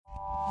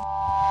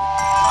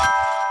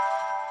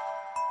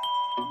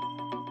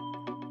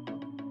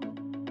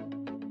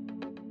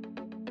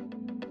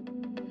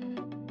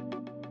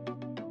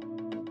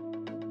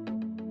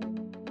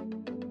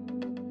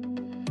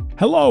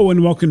Hello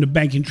and welcome to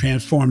Banking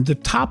Transformed, the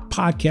top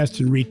podcast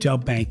in retail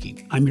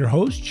banking. I'm your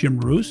host, Jim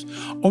Roos,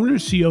 owner and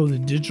CEO of the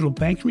Digital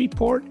Banking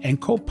Report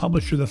and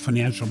co-publisher of the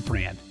Financial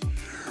Brand.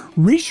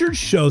 Research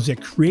shows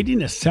that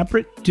creating a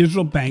separate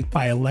digital bank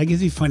by a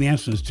legacy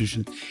financial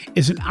institution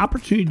is an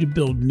opportunity to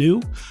build new,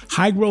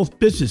 high-growth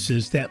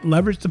businesses that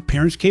leverage the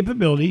parent's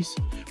capabilities,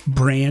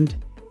 brand,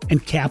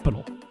 and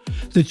capital.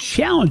 The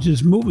challenge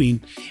is moving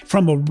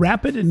from a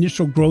rapid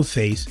initial growth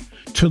phase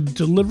to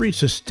delivering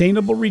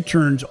sustainable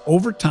returns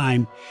over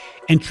time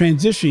and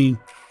transitioning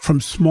from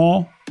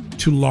small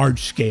to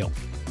large scale.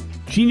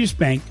 Jenius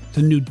Bank,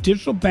 the new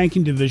digital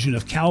banking division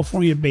of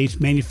California-based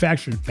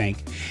Manufacturers Bank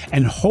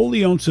and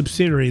wholly owned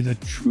subsidiary of the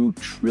true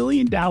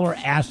trillion-dollar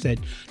asset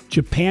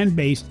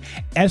Japan-based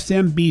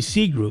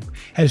SMBC Group,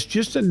 has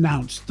just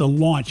announced the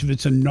launch of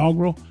its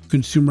inaugural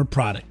consumer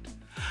product.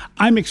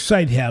 I'm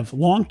excited to have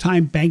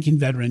longtime banking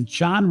veteran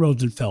John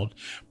Rosenfeld,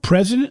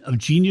 president of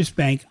Jenius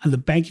Bank, on the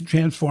Banking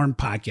Transformed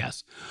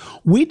podcast.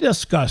 We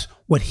discuss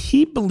what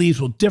he believes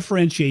will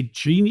differentiate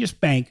Jenius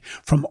Bank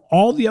from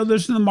all the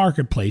others in the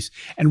marketplace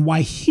and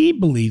why he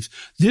believes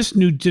this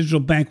new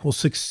digital bank will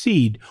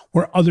succeed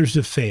where others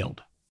have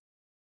failed.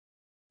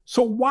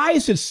 So why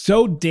is it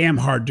so damn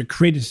hard to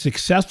create a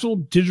successful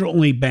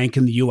digital-only bank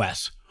in the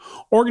U.S.?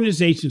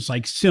 Organizations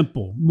like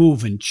Simple,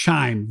 Movin',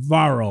 Chime,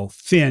 Varo,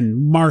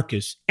 Fin,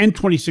 Marcus,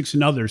 N26,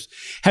 and others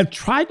have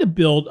tried to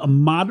build a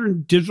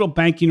modern digital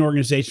banking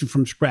organization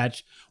from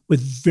scratch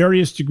with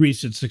various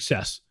degrees of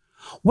success.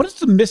 What is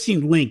the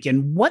missing link,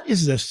 and what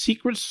is the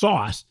secret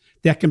sauce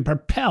that can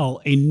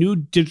propel a new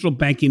digital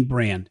banking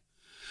brand?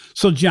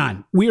 So,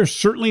 John, we are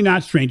certainly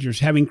not strangers,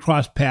 having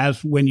crossed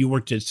paths when you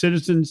worked at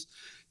Citizens,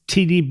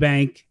 TD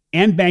Bank,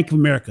 and Bank of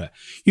America.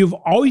 You've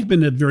always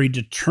been a very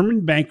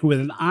determined banker with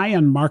an eye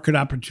on market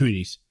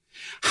opportunities.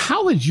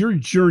 How has your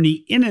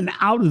journey in and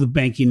out of the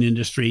banking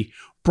industry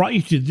brought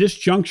you to this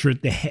juncture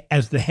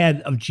as the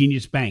head of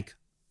Jenius Bank?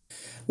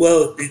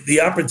 Well, the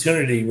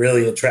opportunity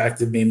really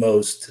attracted me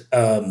most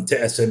to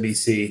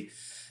SMBC.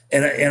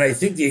 And I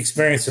think the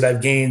experience that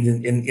I've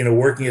gained in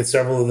working at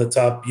several of the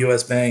top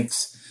U.S.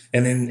 banks,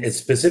 and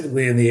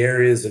specifically in the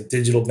areas of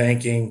digital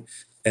banking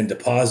and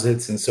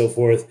deposits and so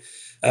forth,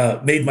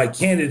 made my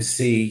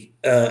candidacy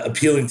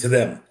appealing to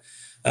them.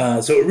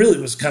 So it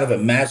really was kind of a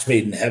match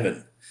made in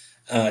heaven.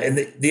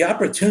 And the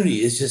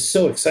opportunity is just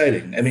so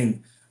exciting. I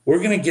mean, we're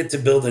going to get to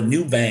build a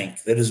new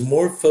bank that is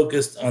more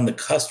focused on the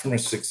customer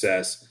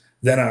success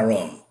than our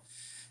own.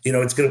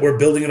 We're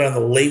building it on the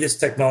latest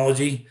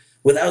technology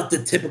without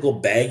the typical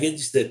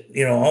baggage that,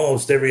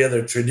 almost every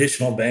other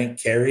traditional bank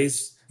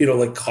carries,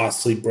 like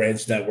costly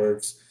branch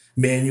networks,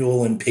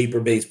 manual and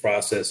paper-based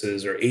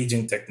processes, or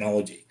aging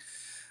technology.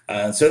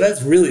 So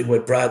that's really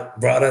what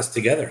brought us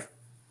together.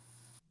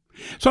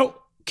 So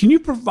can you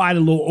provide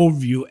a little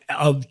overview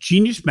of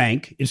Jenius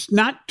Bank? It's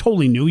not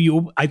totally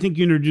new. I think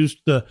you introduced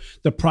the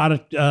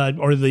product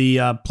or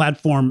the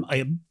platform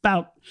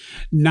about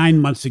 9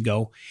 months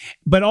ago,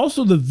 but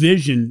also the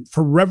vision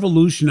for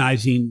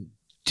revolutionizing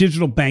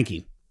digital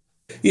banking.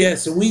 Yeah,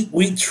 so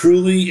we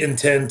truly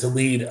intend to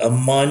lead a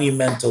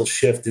monumental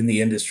shift in the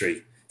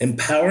industry,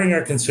 empowering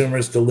our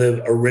consumers to live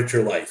a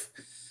richer life.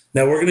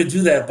 Now, we're going to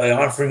do that by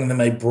offering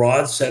them a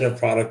broad set of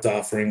product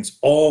offerings,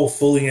 all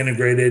fully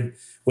integrated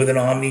with an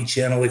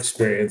omni-channel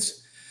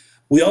experience.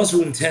 We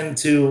also intend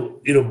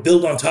to,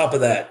 build on top of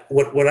that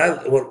what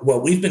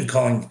we've been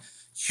calling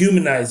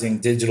humanizing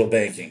digital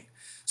banking.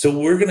 So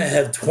we're going to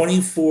have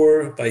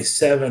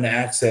 24/7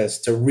 access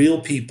to real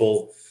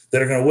people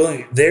that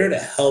are there to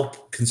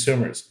help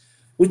consumers,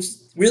 which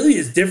really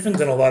is different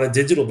than a lot of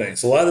digital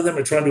banks. A lot of them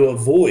are trying to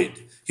avoid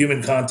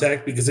human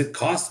contact because it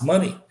costs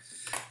money.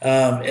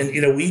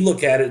 We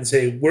look at it and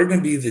say, we're going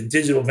to be the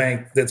digital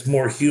bank that's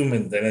more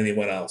human than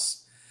anyone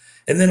else.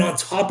 And then on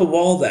top of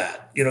all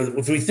that,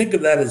 if we think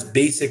of that as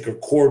basic or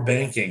core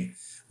banking,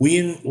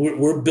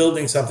 we're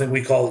building something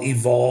we call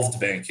evolved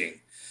banking,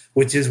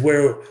 which is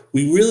where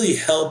we really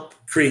help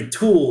create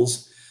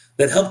tools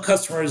that help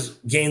customers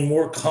gain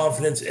more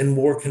confidence and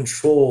more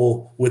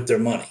control with their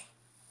money.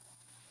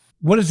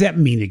 What does that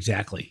mean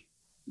exactly?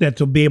 That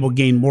they'll be able to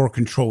gain more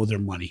control with their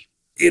money?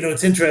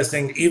 It's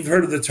interesting. You've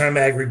heard of the term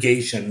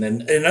aggregation,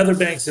 and other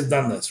banks have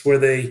done this, where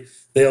they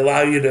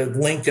allow you to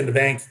link a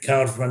bank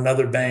account from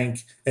another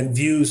bank and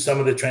view some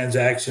of the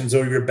transactions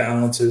or your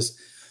balances.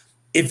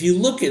 If you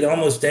look at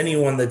almost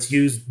anyone that's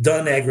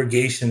done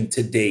aggregation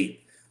to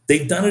date,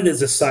 they've done it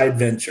as a side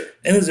venture,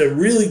 and there's a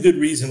really good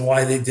reason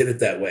why they did it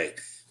that way.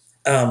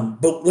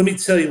 But let me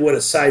tell you what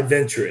a side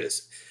venture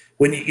is.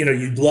 When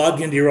you log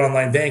into your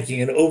online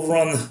banking, and over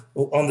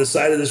on the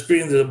side of the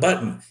screen there's a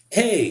button,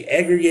 hey,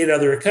 aggregate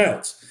other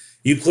accounts.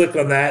 You click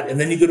on that, and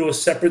then you go to a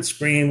separate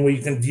screen where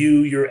you can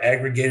view your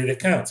aggregated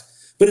accounts.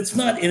 But it's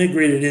not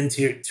integrated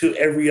into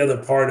every other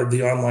part of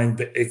the online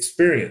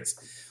experience.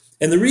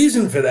 And the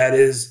reason for that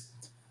is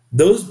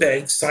those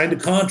banks signed a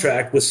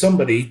contract with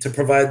somebody to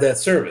provide that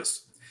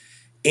service.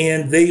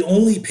 And they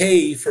only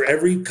pay for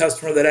every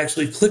customer that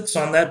actually clicks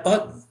on that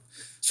button.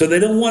 So they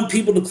don't want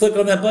people to click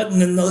on that button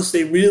unless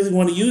they really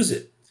want to use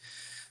it.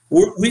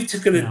 We've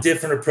taken a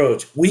different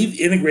approach. We've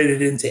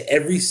integrated it into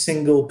every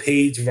single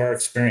page of our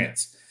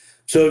experience.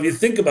 So if you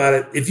think about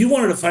it, if you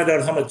wanted to find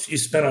out how much you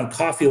spent on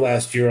coffee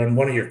last year on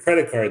one of your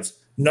credit cards,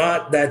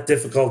 not that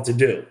difficult to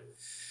do.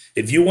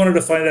 If you wanted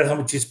to find out how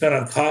much you spent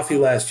on coffee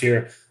last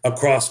year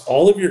across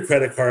all of your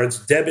credit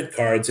cards, debit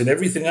cards, and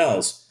everything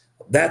else,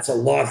 that's a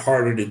lot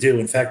harder to do.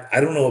 In fact,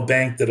 I don't know a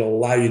bank that'll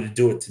allow you to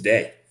do it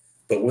today.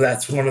 But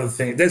that's one of the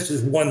things. That's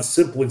just one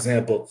simple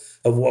example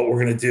of what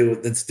we're going to do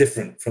that's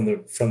different from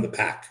the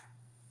pack.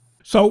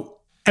 So,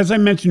 as I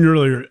mentioned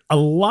earlier, a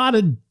lot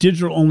of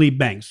digital-only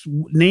banks,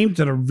 names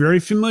that are very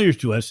familiar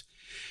to us,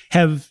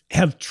 have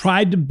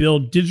tried to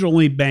build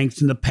digital-only banks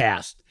in the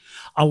past.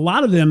 A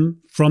lot of them,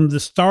 from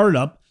the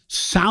startup,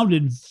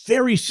 sounded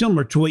very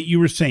similar to what you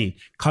were saying: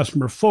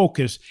 customer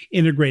focus,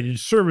 integrated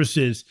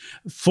services,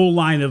 full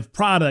line of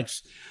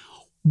products.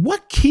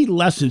 What key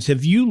lessons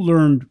have you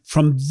learned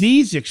from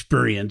these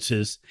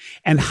experiences,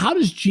 and how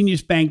does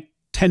Jenius Bank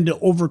tend to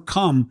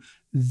overcome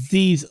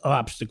these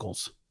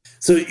obstacles?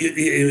 So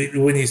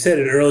when you said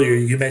it earlier,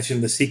 you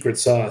mentioned the secret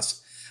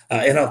sauce,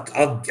 and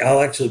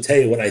I'll actually tell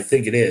you what I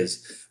think it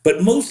is.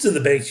 But most of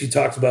the banks you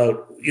talked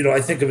about,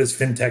 I think of as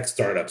fintech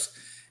startups,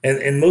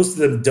 and most of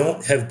them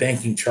don't have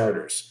banking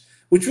charters,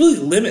 which really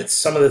limits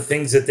some of the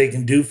things that they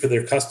can do for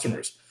their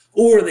customers.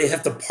 Or they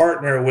have to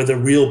partner with a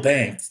real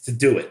bank to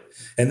do it.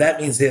 And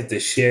that means they have to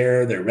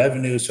share their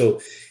revenue.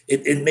 So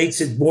it makes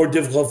it more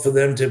difficult for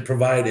them to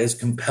provide as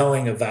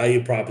compelling a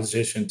value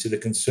proposition to the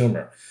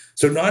consumer.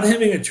 So not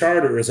having a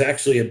charter is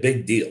actually a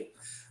big deal.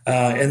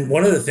 And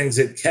one of the things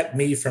that kept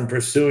me from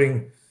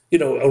pursuing,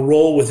 a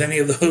role with any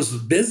of those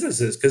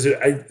businesses, because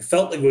I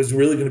felt like it was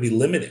really going to be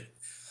limiting.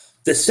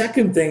 The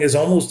second thing is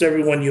almost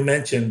everyone you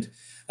mentioned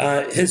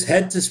has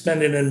had to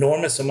spend an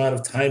enormous amount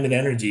of time and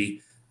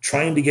energy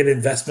trying to get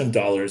investment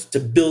dollars to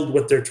build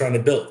what they're trying to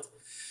build.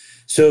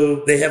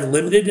 So they have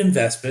limited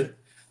investment,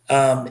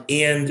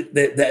 and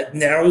that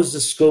narrows the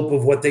scope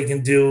of what they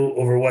can do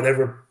over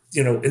whatever,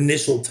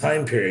 initial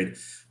time period.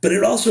 But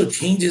it also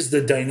changes the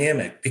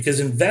dynamic,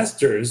 because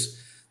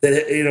investors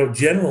that,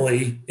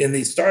 generally in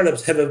these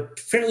startups have a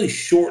fairly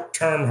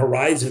short-term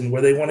horizon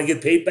where they want to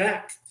get paid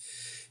back.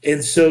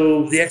 And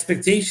so the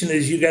expectation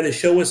is you got to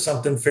show us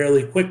something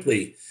fairly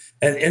quickly.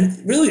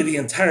 And really the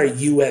entire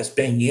US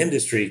banking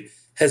industry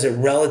has a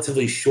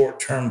relatively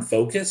short-term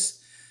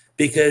focus,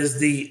 because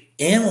the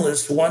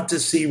analysts want to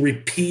see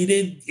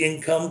repeated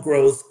income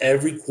growth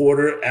every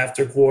quarter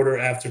after quarter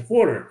after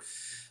quarter.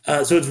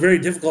 So it's very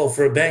difficult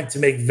for a bank to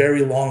make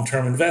very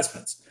long-term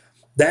investments.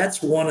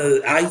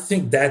 I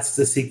think that's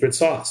the secret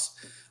sauce.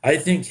 I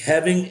think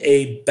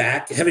having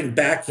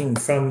backing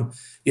from,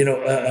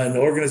 an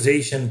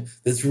organization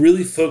that's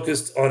really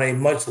focused on a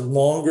much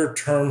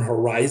longer-term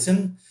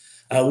horizon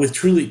with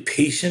truly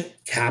patient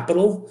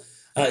capital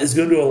is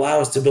going to allow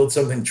us to build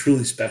something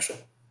truly special.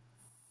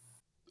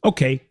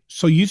 Okay,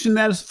 so using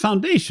that as a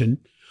foundation,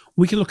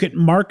 we can look at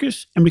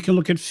Marcus and we can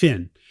look at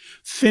Finn.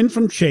 Finn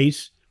from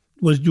Chase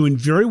was doing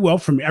very well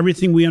from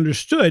everything we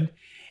understood,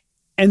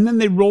 and then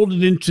they rolled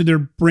it into their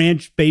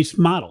branch-based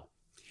model.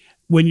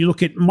 When you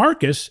look at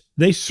Marcus,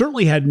 they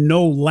certainly had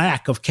no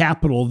lack of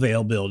capital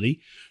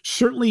availability,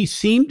 certainly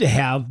seemed to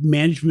have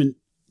management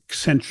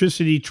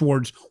centricity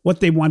towards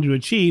what they wanted to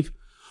achieve,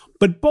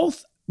 but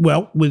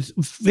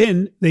with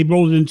Finn, they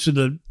rolled it into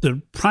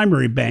the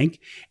primary bank,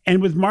 and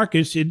with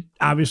Marcus, it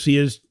obviously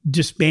is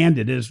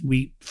disbanded,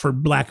 for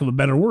lack of a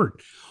better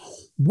word.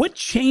 What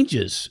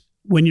changes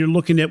when you're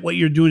looking at what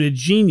you're doing at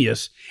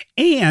Jenius,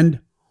 and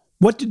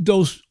what did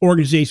those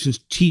organizations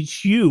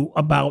teach you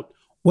about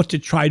what to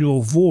try to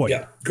avoid?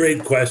 Yeah,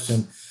 great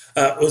question.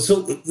 Let's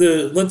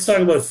talk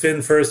about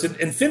Finn first.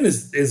 And Finn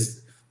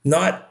is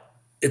not.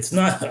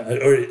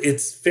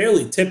 It's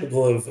fairly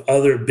typical of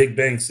other big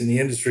banks in the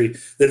industry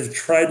that have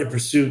tried to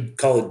pursue,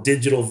 call it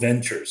digital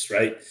ventures,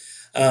 right?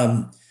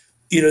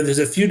 There's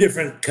a few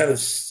different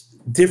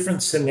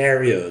different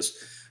scenarios,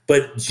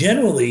 but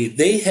generally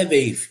they have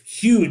a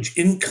huge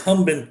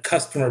incumbent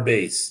customer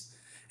base.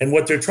 And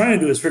what they're trying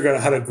to do is figure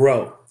out how to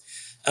grow.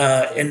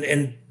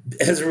 And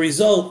as a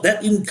result,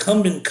 that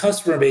incumbent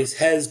customer base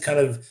has kind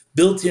of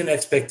built-in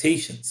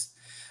expectations.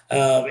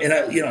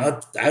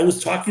 I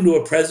was talking to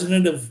a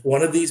president of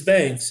one of these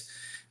banks,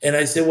 and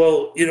I said,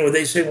 well,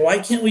 they say, why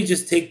can't we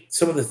just take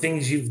some of the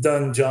things you've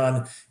done,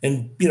 John,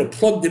 and,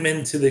 plug them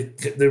into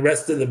the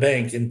rest of the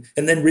bank and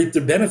then reap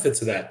the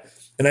benefits of that?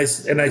 And I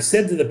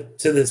said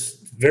to this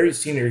very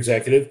senior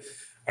executive,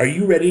 are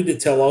you ready to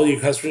tell all your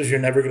customers you're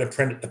never going to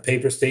print a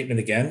paper statement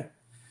again?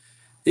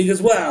 He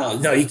goes, well,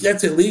 no,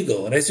 that's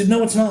illegal. And I said,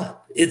 no, it's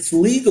not. It's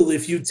legal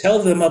if you tell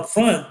them up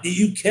front that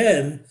you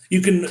can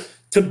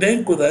to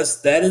bank with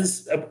us, that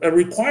is a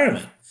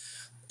requirement.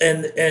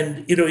 And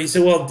he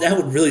said, well, that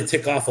would really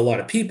tick off a lot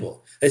of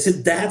people. I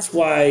said, that's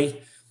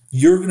why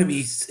you're going to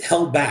be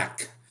held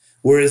back.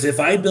 Whereas if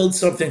I build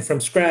something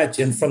from scratch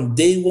and from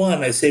day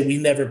one, I say we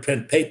never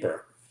print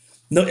paper.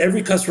 No,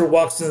 every customer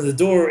walks into the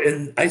door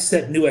and I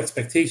set new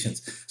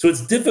expectations. So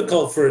it's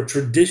difficult for a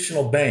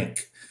traditional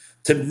bank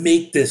to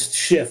make this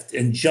shift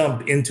and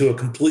jump into a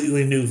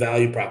completely new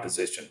value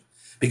proposition,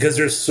 because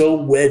they're so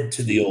wed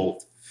to the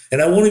old.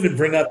 And I won't even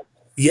bring up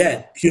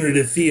yet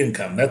punitive fee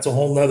income. That's a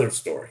whole nother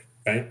story,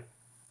 right?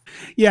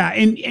 Yeah,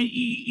 and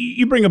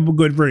you bring up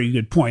a very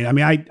good point. I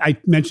mean, I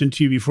mentioned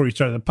to you before we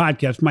started the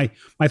podcast,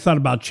 my thought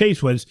about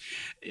Chase was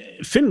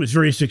Finn was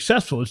very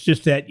successful. It's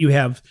just that you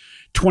have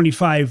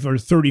 25 or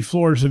 30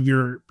 floors of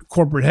your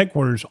corporate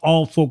headquarters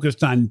all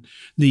focused on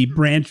the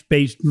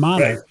branch-based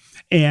model. Right.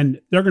 And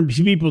there are going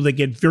to be people that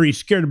get very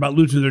scared about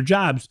losing their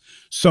jobs.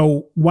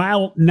 So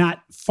while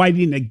not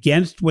fighting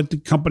against what the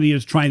company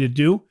is trying to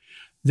do,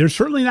 they're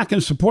certainly not going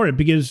to support it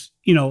because,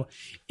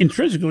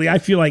 intrinsically, I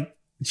feel like,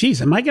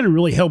 geez, am I going to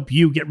really help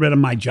you get rid of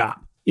my job?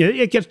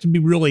 It gets to be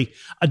really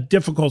a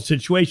difficult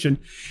situation.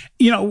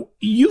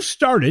 You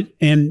started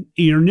and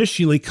you're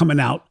initially coming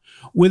out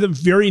with a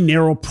very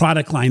narrow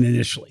product line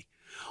initially.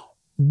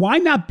 Why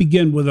not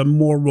begin with a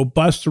more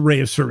robust array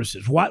of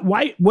services? What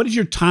is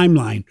your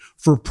timeline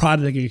for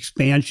product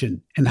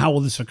expansion and how will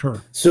this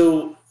occur?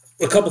 So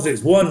a couple of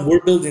things. One,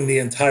 we're building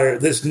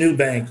this new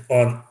bank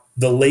on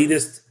the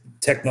latest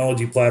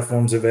technology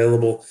platforms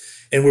available,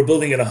 and we're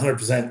building it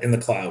 100% in the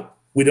cloud.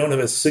 We don't have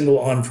a single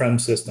on-prem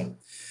system.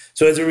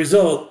 So as a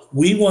result,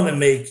 we want to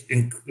make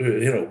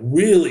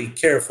really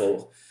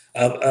careful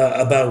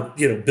about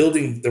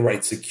building the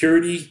right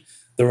security,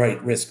 the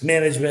right risk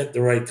management,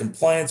 the right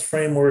compliance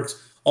frameworks,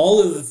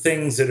 all of the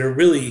things that are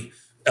really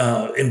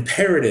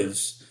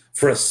imperatives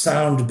for a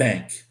sound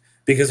bank,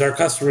 because our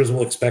customers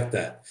will expect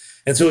that.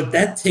 And so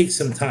that takes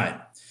some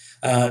time.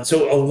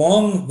 So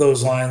along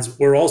those lines,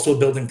 we're also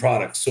building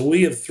products. So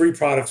we have 3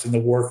 products in the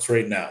works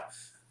right now.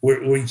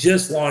 We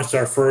just launched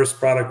our first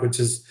product, which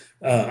is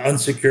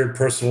unsecured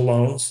personal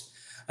loans.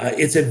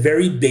 It's a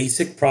very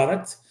basic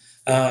product.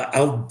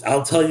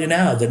 I'll tell you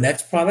now, the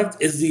next product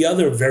is the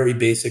other very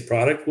basic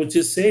product, which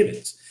is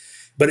savings.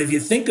 But if you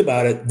think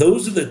about it,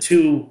 those are the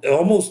 2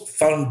 almost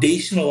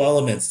foundational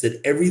elements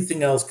that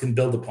everything else can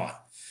build upon.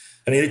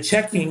 I mean, a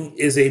checking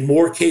is a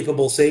more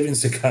capable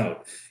savings account.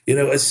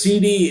 A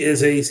CD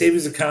is a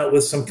savings account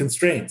with some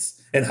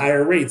constraints and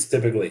higher rates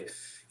typically.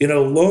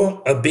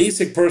 A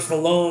basic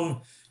personal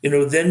loan,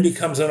 then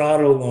becomes an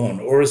auto loan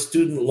or a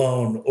student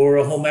loan or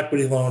a home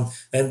equity loan,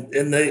 and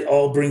that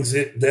all brings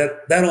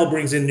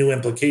in new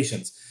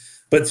implications.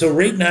 But so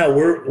right now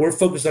we're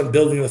focused on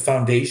building the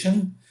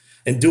foundation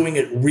and doing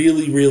it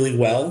really, really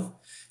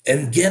well,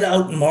 and get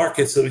out in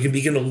market so we can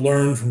begin to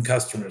learn from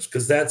customers,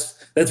 because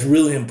that's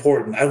really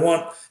important. I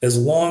want as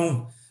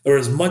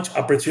much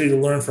opportunity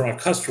to learn from our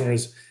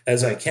customers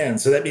as I can.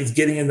 So that means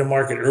getting into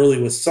market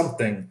early with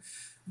something,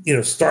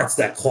 starts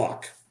that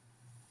clock.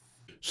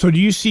 So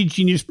do you see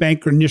Jenius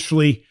Bank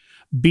initially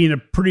being a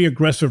pretty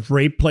aggressive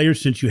rate player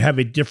since you have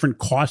a different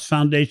cost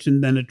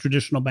foundation than a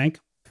traditional bank?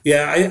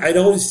 Yeah, I'd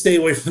always stay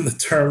away from the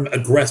term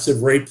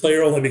aggressive rate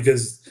player, only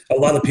because a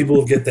lot of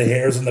people get the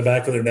hairs on the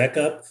back of their neck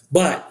up.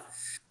 But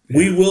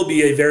we will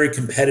be a very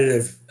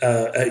competitive,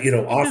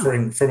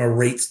 offering from a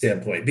rate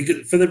standpoint,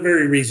 because for the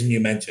very reason you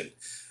mentioned.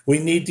 We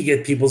need to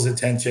get people's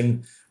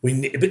attention.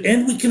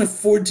 And we can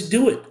afford to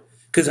do it,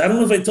 because I don't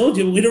know if I told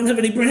you, we don't have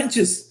any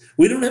branches.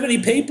 We don't have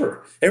any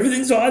paper.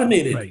 Everything's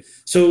automated. Right.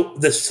 So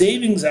the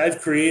savings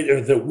I've created,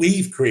 or that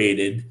we've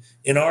created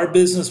in our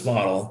business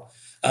model,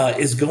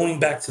 is going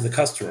back to the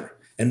customer.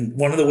 And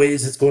one of the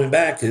ways it's going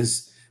back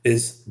is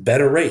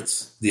better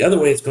rates. The other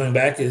way it's going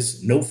back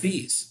is no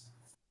fees.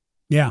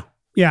 Yeah.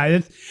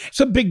 Yeah. It's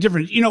a big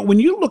difference. When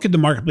you look at the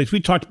marketplace,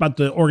 we talked about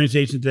the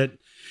organizations that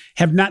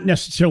have not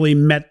necessarily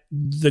met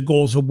the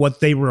goals of what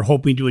they were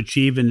hoping to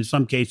achieve, and in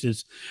some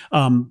cases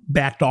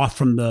backed off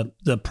from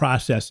the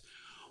process.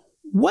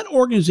 What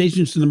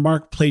organizations in the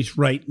marketplace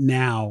right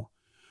now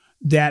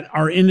that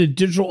are in a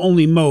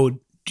digital-only mode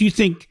do you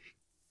think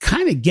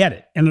kind of get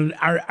it and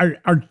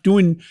are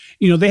doing,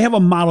 they have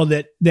a model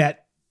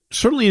that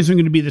certainly isn't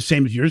going to be the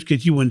same as yours,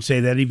 because you wouldn't say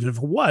that even if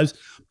it was,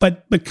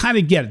 but kind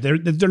of get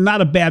it. They're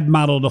not a bad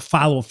model to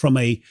follow from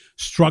a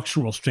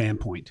structural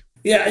standpoint.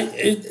 Yeah, I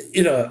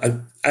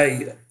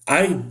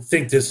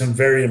think there's some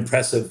very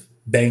impressive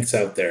banks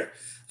out there.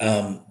 2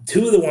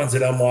 of the ones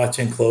that I'm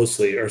watching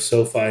closely are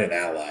SoFi and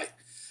Ally.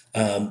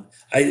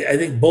 I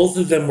think both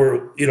of them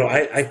were,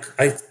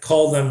 I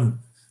call them,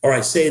 or I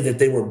say that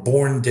they were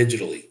born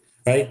digitally,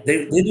 right?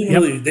 They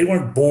didn't they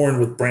weren't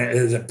born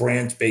as a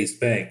branch-based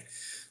bank.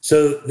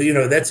 So,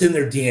 that's in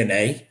their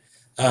DNA.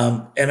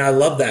 And I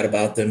love that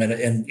about them.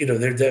 And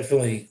they're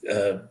definitely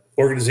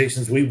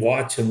organizations we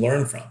watch and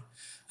learn from.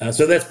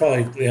 So that's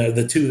probably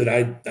the 2 that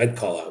I'd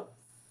call out.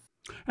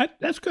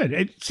 That's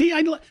good. See,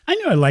 I knew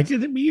I liked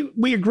it.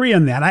 We agree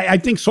on that. I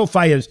think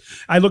SoFi is,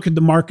 I look at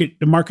the market,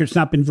 market's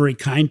not been very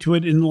kind to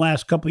it in the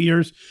last couple of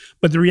years,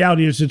 but the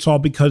reality is it's all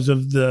because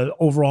of the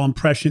overall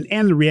impression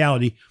and the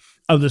reality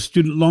of the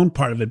student loan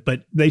part of it.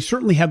 But they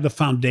certainly have the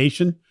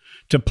foundation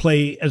to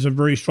play as a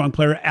very strong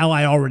player.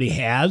 Ally already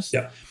has.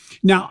 Yeah.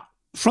 Now,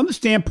 from the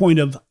standpoint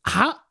of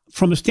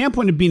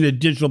being a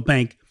digital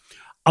bank,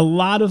 a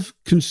lot of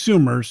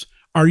consumers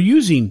are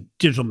using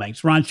digital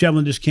banks. Ron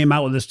Shevlin just came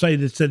out with a study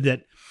that said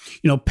that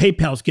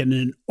PayPal's getting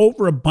an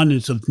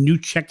overabundance of new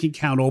checking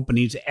account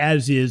openings,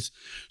 as is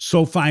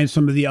SoFi and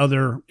some of the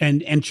other,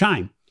 and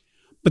Chime.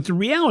 But the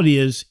reality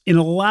is, in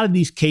a lot of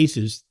these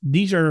cases,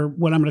 these are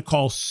what I'm going to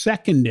call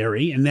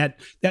secondary, and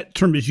that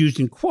term is used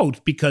in quotes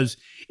because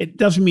it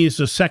doesn't mean it's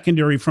a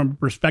secondary from a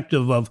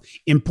perspective of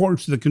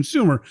importance to the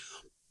consumer,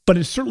 but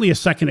it's certainly a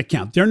second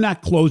account. They're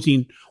not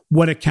closing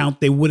what account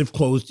they would have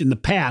closed in the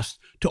past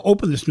to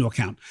open this new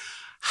account.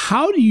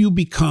 How do you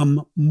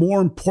become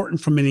more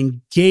important from an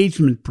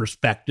engagement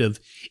perspective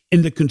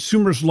in the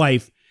consumer's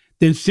life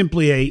than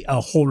simply a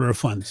holder of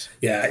funds?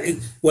 Yeah.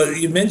 Well,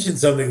 you mentioned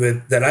something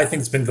that I think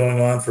has been going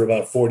on for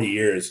about 40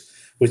 years,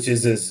 which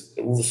is this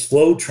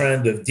slow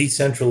trend of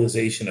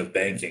decentralization of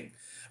banking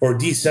or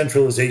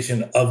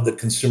decentralization of the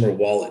consumer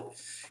wallet.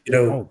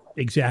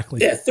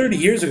 Exactly. Yeah. 30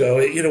 years ago,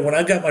 when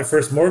I got my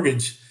first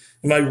mortgage,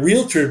 my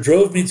realtor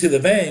drove me to the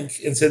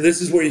bank and said, this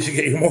is where you should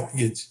get your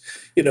mortgage.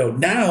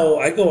 Now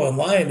I go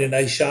online and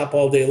I shop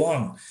all day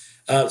long.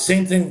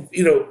 Same thing,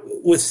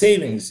 with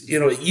savings.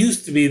 It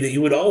used to be that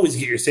you would always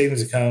get your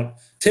savings account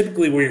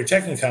typically where your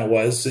checking account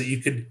was, so you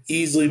could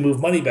easily move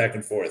money back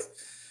and forth.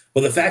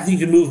 Well, the fact that you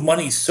can move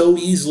money so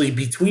easily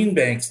between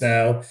banks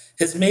now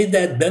has made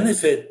that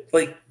benefit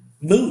like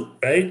moot,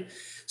 right?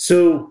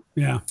 So,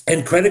 yeah.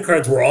 And credit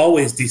cards were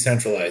always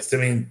decentralized. I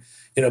mean,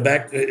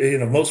 back,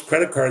 most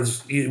credit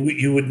cards,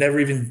 you would never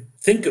even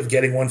think of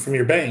getting one from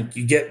your bank.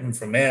 You get them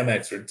from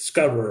Amex or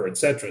Discover, et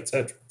cetera, et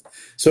cetera.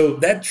 So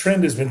that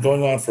trend has been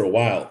going on for a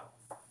while.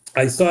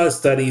 I saw a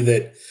study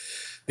that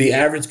the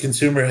average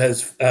consumer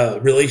has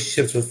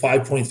relationships with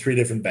 5.3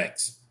 different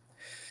banks.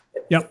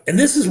 Yep. And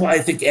this is why I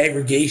think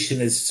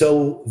aggregation is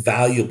so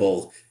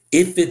valuable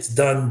if it's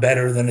done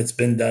better than it's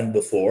been done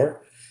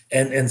before,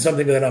 and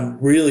something that I'm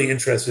really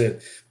interested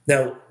in.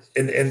 Now,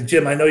 and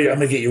Jim, I know I'm going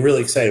to get you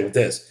really excited with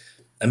this.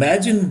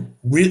 Imagine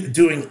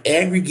doing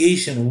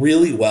aggregation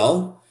really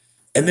well,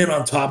 and then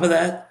on top of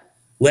that,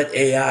 let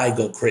AI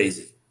go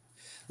crazy.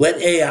 Let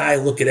AI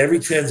look at every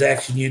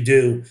transaction you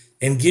do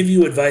and give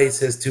you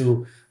advice as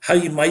to how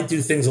you might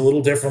do things a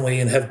little differently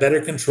and have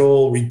better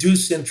control,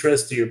 reduce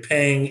interest that you're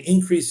paying,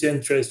 increase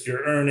interest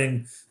you're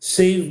earning,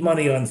 save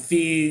money on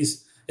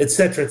fees, et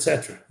cetera,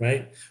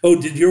 right? Oh,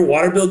 did your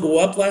water bill go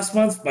up last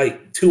month by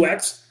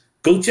 2x?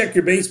 Go check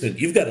your basement.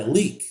 You've got a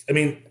leak. I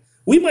mean,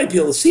 we might be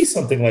able to see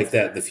something like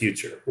that in the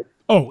future.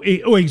 Oh,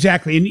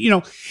 exactly.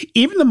 And,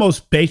 even the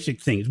most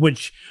basic things,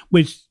 which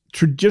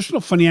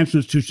traditional financial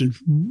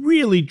institutions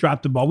really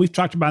dropped the ball. We've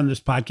talked about in this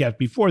podcast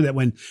before that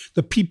when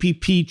the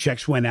PPP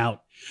checks went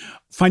out,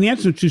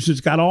 financial institutions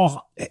got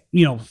all,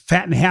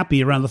 fat and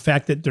happy around the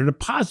fact that their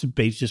deposit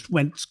base just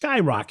went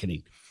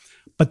skyrocketing.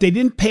 But they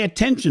didn't pay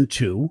attention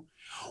to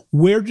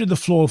where did the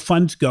flow of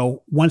funds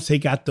go once they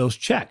got those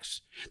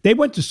checks. They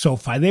went to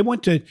SoFi. They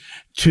went to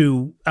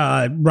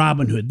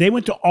Robinhood. They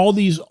went to all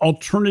these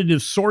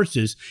alternative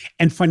sources,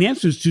 and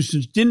financial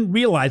institutions didn't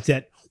realize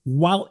that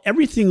while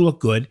everything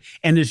looked good,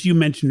 and as you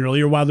mentioned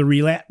earlier, while the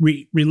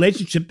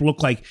relationship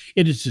looked like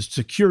it is as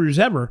secure as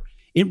ever,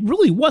 it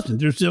really wasn't.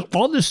 There's just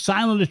all this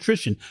silent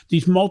attrition,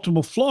 these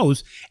multiple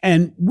flows,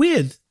 and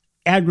with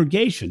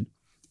aggregation,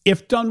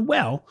 if done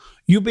well,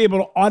 you'll be able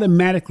to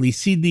automatically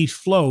see these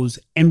flows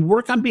and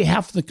work on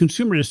behalf of the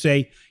consumer to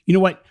say, you know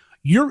what,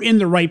 you're in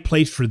the right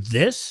place for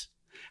this.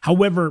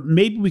 However,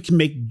 maybe we can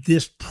make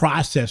this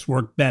process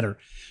work better.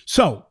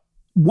 So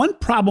one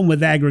problem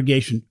with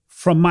aggregation,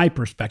 from my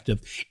perspective,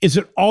 is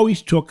it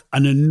always took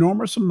an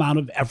enormous amount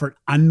of effort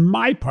on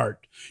my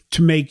part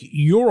to make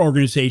your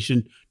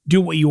organization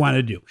do what you want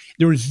to do.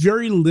 There was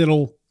very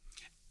little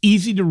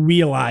easy to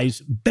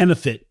realize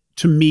benefit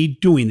to me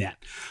doing that.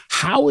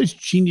 How is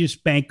Jenius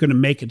Bank going to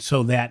make it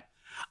so that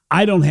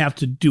I don't have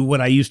to do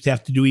what I used to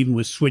have to do, even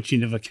with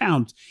switching of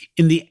accounts,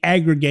 in the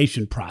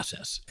aggregation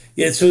process?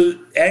 Yeah, so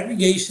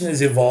aggregation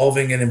is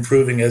evolving and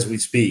improving as we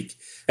speak,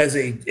 as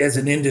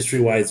an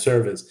industry-wide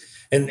service.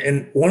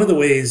 And one of the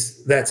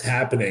ways that's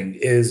happening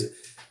is,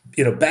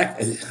 back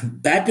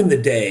in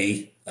the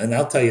day, and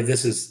I'll tell you,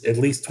 this is at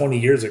least 20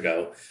 years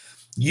ago,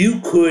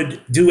 you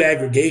could do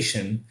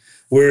aggregation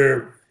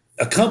where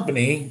a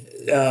company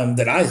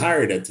that I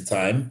hired at the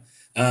time,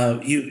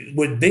 you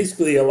would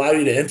basically allow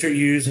you to enter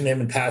your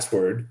username and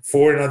password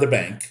for another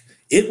bank.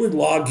 It would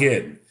log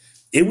in.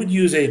 It would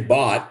use a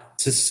bot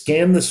to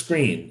scan the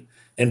screen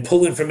and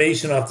pull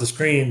information off the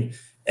screen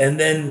and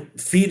then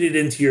feed it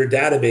into your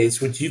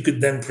database, which you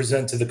could then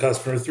present to the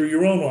customer through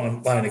your own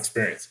online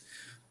experience.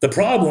 The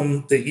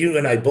problem that you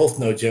and I both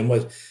know, Jim,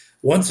 was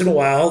once in a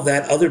while,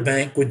 that other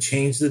bank would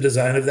change the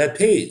design of that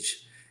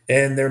page,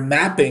 and their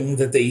mapping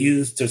that they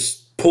used to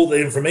pull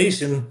the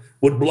information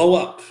would blow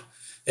up,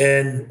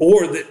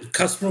 or the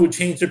customer would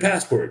change their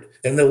password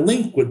and the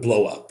link would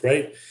blow up,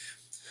 right?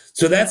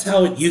 So that's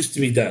how it used to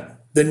be done.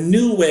 The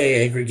new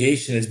way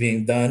aggregation is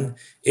being done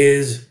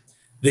is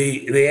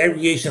the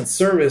aggregation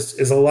service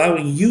is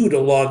allowing you to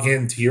log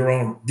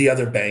into the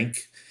other bank,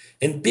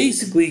 and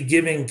basically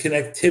giving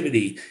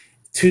connectivity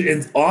to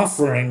and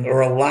offering or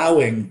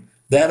allowing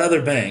that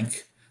other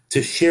bank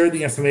to share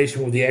the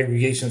information with the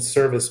aggregation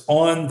service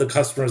on the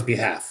customer's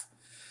behalf.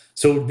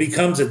 So it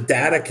becomes a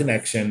data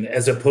connection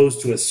as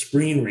opposed to a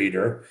screen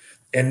reader.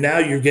 And now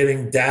you're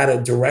getting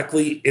data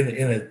directly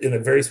in a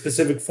very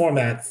specific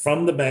format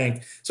from the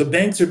bank. So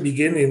banks are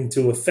beginning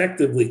to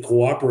effectively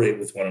cooperate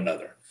with one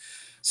another.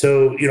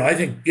 So, I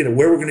think,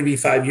 where we're going to be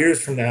 5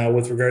 years from now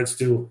with regards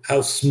to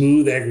how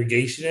smooth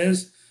aggregation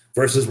is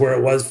versus where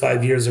it was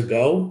 5 years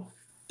ago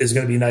is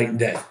going to be night and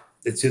day.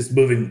 It's just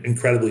moving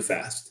incredibly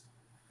fast.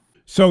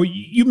 So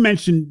you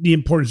mentioned the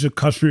importance of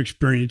customer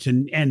experience,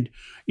 and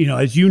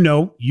as you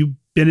know, you've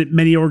been at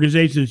many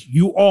organizations.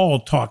 You all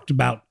talked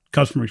about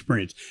customer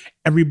experience.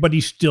 Everybody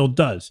still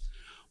does,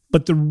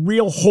 but the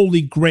real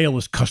holy grail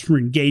is customer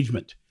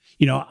engagement.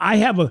 I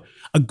have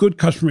a good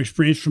customer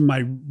experience from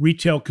my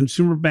retail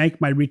consumer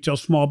bank, my retail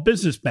small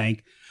business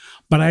bank,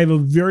 but I have a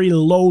very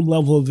low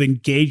level of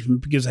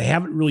engagement because they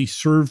haven't really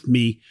served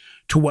me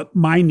to what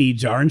my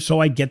needs are, and so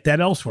I get that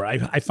elsewhere.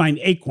 I find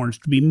Acorns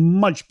to be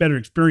much better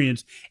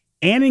experience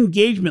and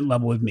engagement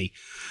level with me.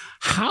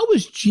 How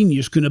is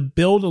Jenius going to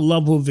build a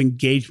level of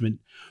engagement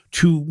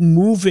to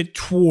move it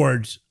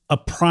towards a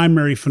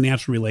primary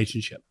financial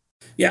relationship?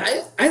 Yeah,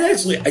 I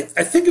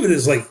think of it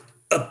as like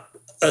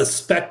a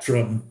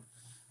spectrum,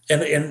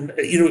 and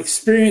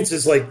experience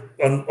is like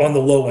on the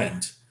low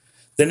end.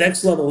 The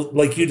next level,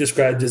 like you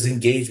described, is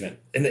engagement,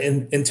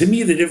 and to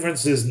me the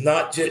difference is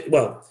not just,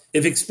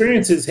 if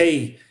experience is,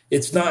 hey,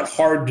 it's not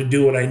hard to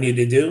do what I need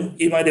to do,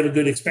 you might have a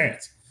good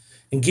experience.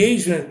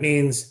 Engagement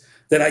means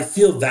that I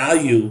feel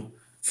value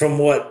from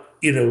what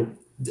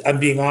I'm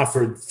being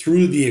offered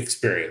through the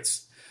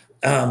experience.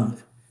 And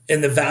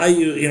the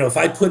value, if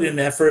I put in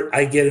effort,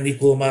 I get an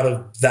equal amount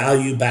of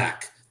value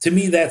back. To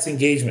me, that's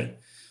engagement.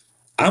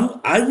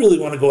 I really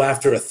want to go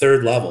after a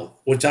third level,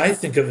 which I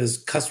think of as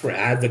customer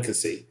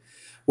advocacy,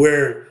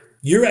 where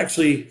you're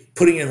actually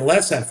putting in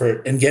less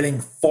effort and getting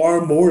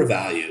far more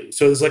value.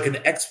 So there's like an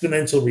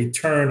exponential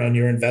return on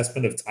your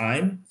investment of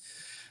time.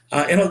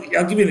 And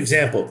I'll give you an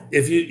example.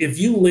 If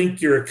you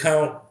link your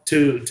account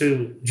to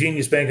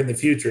Jenius Bank in the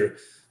future,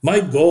 my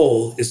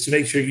goal is to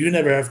make sure you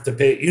never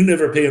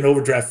pay an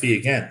overdraft fee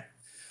again.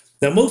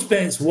 Now, most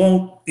banks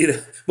won't.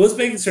 Most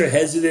banks are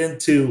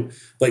hesitant to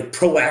like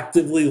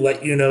proactively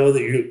let you know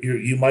that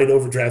you might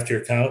overdraft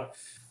your account.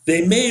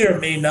 They may or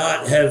may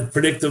not have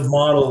predictive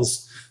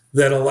models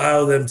that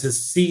allow them to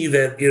see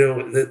that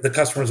the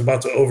customer is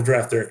about to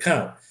overdraft their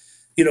account.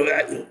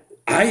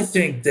 I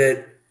think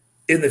that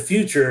in the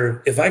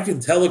future, if I can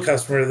tell a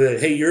customer that,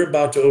 hey, you're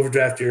about to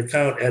overdraft your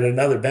account at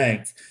another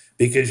bank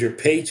because your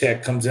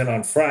paycheck comes in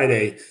on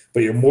Friday,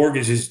 but your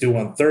mortgage is due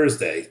on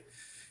Thursday,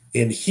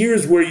 and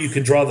here's where you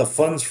can draw the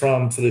funds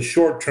from for the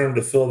short term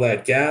to fill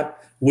that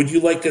gap. Would you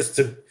like us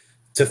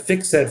to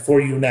fix that for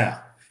you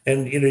now?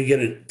 And you get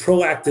a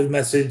proactive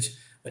message.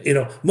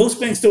 Most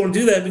banks don't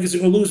do that because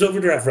they're going to lose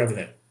overdraft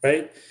revenue,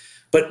 right?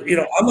 But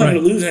I'm not going to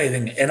lose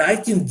anything, and I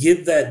can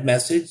give that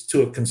message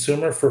to a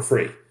consumer for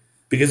free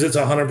because it's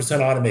 100%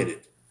 automated.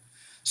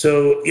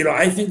 So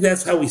I think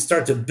that's how we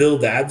start to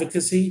build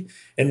advocacy,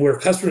 and where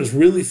customers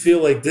really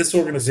feel like this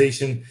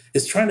organization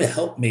is trying to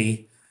help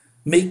me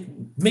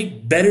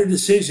make better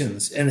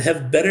decisions and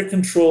have better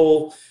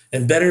control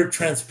and better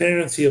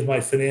transparency of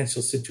my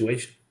financial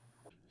situation.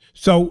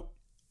 So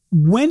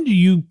when do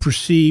you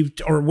perceive,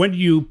 or when do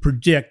you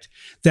predict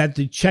that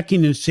the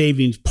checking and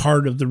savings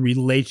part of the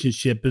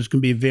relationship is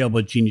going to be available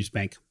at Jenius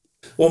Bank?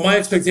 Well, my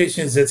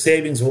expectation is that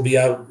savings will be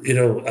out,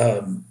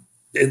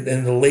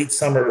 in the late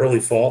summer,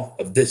 early fall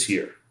of this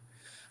year.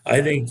 I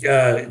think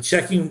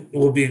checking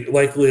will be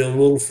likely a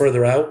little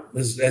further out.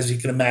 As you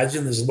can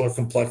imagine, there's more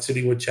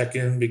complexity with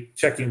checking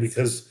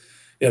because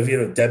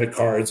of debit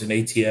cards and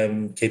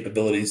ATM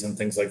capabilities and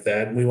things like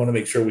that. And we want to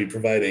make sure we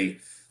provide a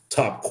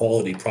top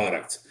quality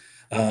product.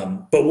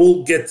 But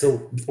we'll get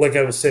to, like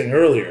I was saying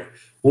earlier,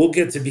 we'll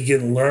get to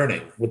begin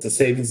learning with the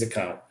savings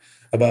account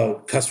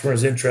about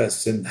customers'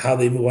 interests and how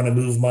they want to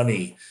move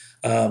money,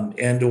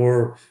 and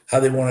or how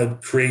they want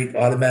to create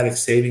automatic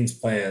savings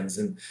plans,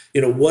 and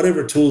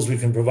whatever tools we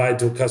can provide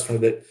to a customer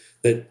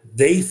that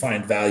they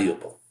find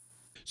valuable.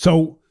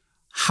 So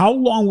how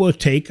long will it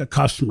take a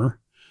customer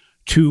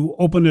to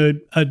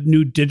open a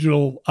new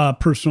digital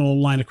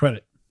personal line of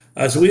credit?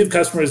 So we have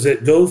customers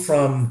that go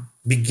from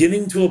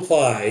beginning to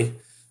apply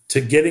to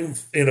getting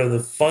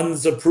the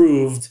funds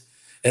approved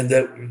and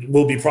that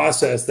will be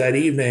processed that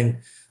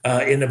evening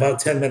in about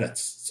 10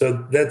 minutes.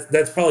 So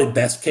that's probably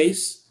best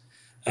case.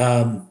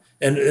 And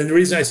the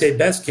reason I say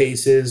best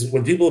case is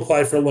when people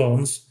apply for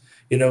loans,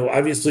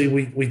 obviously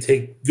we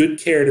take good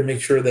care to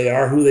make sure they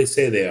are who they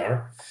say they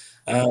are.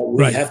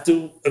 We have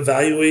to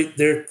evaluate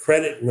their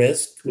credit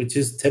risk, which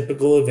is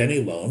typical of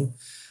any loan.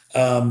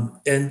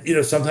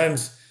 And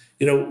sometimes,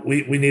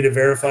 we need to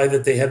verify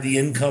that they have the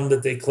income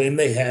that they claim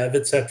they have,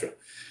 et cetera.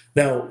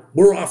 Now,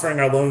 we're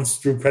offering our loans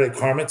through Credit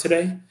Karma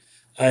today.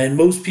 And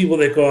most people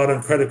that go out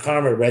on Credit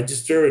Karma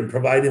register and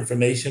provide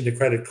information to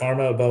Credit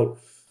Karma about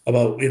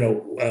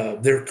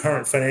their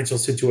current financial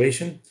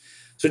situation.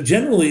 So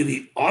generally,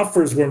 the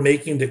offers we're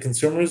making to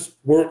consumers,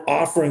 we're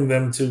offering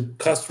them to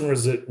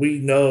customers that we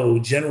know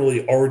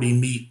generally already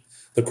meet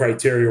the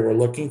criteria we're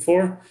looking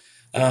for.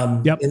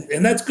 Yep.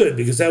 And that's good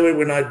because that way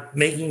we're not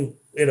making,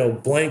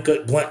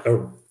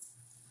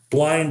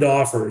 blind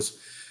offers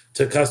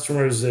to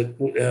customers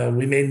that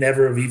we may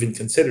never have even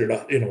considered,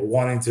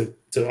 wanting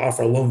to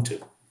offer a loan to.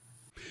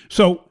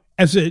 So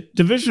as a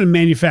division of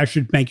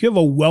manufactured bank, you have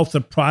a wealth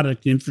of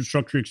product and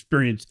infrastructure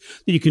experience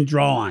that you can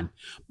draw on,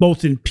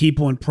 both in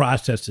people and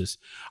processes.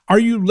 Are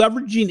you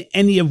leveraging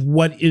any of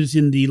what is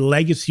in the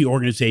legacy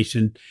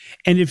organization?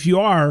 And if you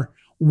are,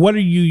 what are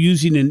you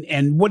using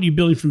and what are you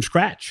building from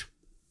scratch?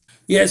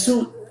 Yeah,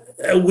 so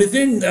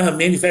within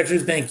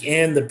Manufacturers Bank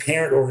and the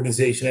parent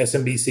organization,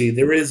 SMBC,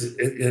 there is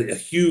a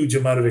huge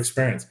amount of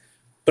experience.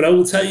 But I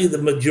will tell you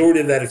the majority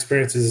of that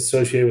experience is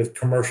associated with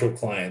commercial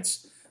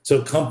clients.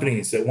 So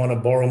companies that want to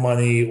borrow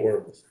money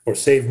or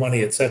save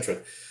money, et cetera.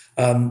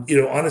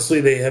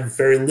 Honestly, they have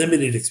very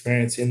limited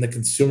experience in the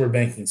consumer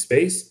banking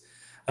space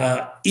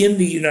in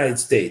the United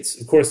States.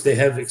 Of course, they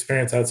have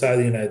experience outside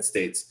the United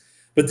States.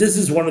 But this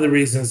is one of the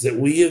reasons that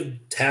we have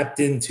tapped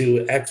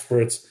into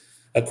experts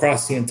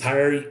across the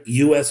entire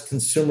U.S.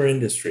 consumer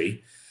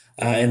industry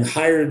and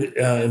hired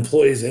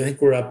employees. I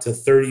think we're up to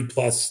 30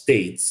 plus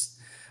states.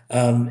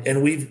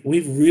 And we've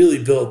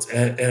really built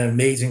an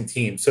amazing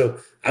team. So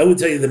I would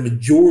tell you the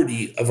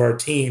majority of our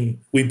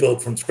team we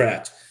built from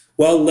scratch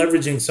while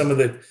leveraging some of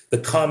the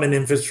common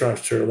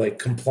infrastructure like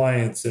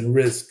compliance and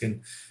risk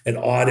and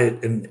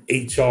audit and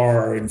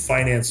HR and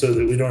finance so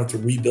that we don't have to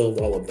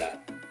rebuild all of that.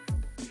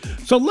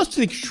 So let's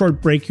take a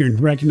short break here and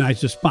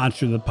recognize the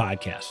sponsor of the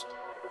podcast.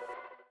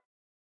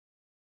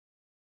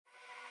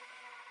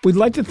 We'd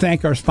like to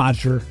thank our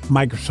sponsor,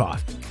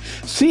 Microsoft.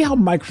 See how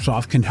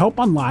Microsoft can help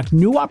unlock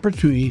new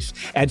opportunities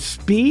at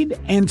speed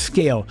and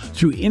scale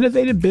through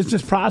innovative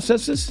business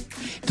processes,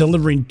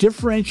 delivering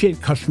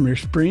differentiated customer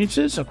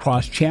experiences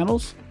across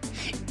channels,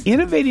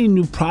 innovating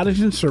new products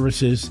and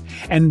services,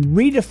 and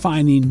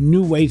redefining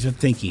new ways of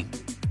thinking.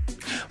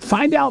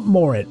 Find out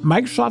more at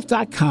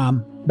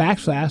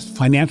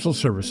Microsoft.com/financial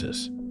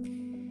services.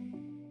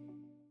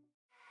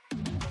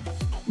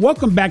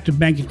 Welcome back to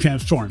Banking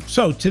Transformed.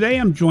 So today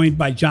I'm joined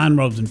by John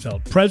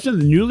Rosenfeld, president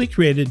of the newly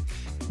created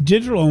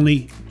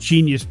digital-only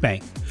Jenius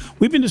Bank.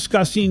 We've been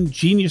discussing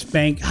Jenius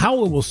Bank,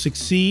 how it will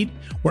succeed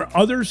where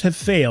others have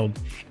failed,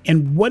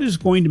 and what is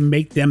going to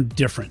make them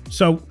different.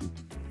 So,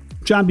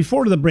 John,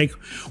 before the break,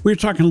 we were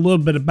talking a little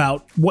bit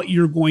about what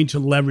you're going to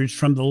leverage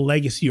from the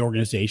legacy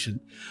organization.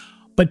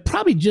 But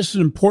probably just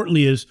as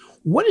importantly is,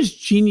 what is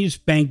Jenius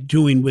Bank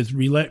doing with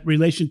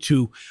relation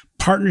to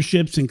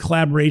partnerships and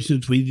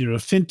collaborations with either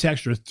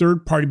fintechs or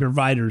third-party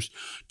providers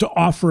to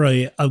offer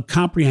a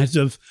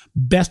comprehensive,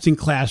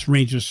 best-in-class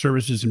range of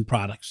services and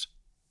products?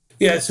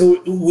 Yeah,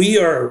 so we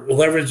are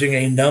leveraging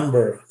a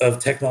number of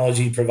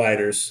technology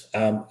providers.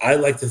 I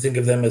like to think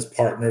of them as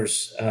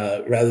partners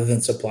rather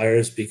than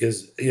suppliers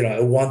because I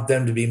want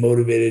them to be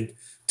motivated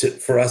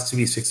for us to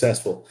be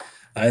successful.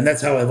 And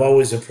that's how I've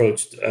always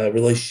approached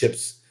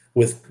relationships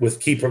with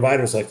key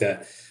providers like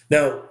that.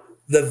 Now,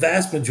 the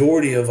vast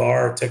majority of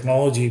our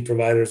technology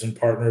providers and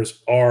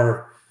partners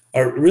are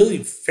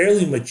really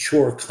fairly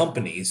mature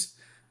companies,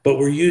 but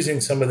we're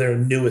using some of their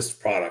newest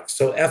products.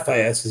 So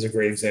FIS is a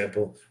great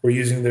example. We're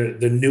using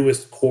the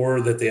newest core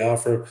that they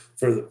offer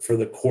for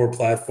the core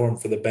platform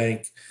for the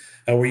bank.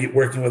 We're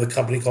working with a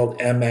company called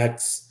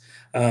MX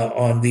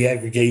on the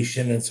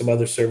aggregation and some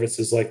other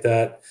services like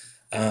that,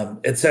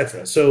 et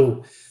cetera.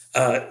 So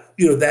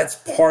that's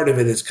part of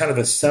it is kind of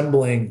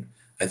assembling.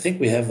 I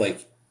think we have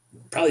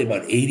probably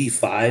about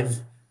 85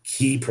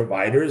 key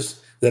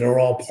providers that are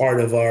all part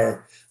of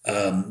our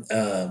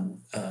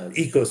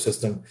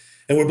ecosystem.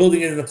 And we're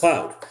building it in the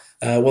cloud.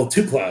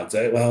 Two clouds.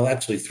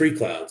 Actually 3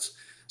 clouds.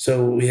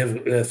 So we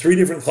have 3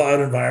 different cloud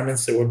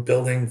environments that we're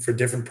building for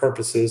different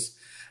purposes.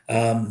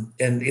 And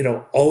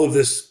all of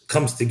this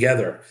comes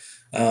together.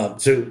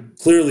 So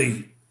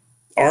clearly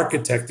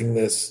architecting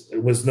this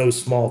was no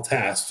small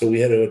task. So we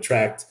had to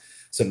attract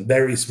some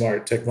very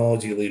smart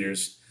technology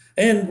leaders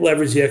and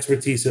leverage the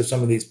expertise of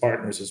some of these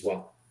partners as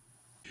well.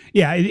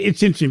 Yeah,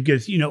 it's interesting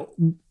because,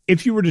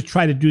 if you were to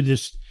try to do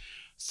this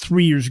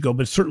 3 years ago,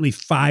 but certainly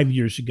 5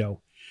 years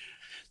ago,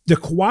 the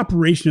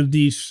cooperation of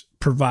these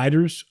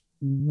providers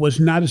was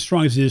not as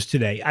strong as it is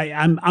today.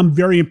 I'm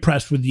very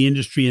impressed with the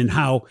industry and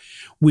how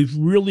we've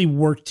really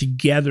worked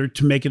together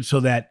to make it so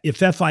that if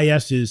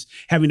FIS is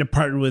having to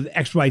partner with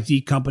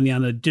XYZ company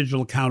on a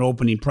digital account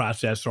opening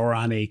process or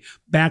on a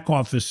back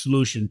office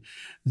solution,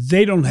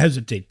 they don't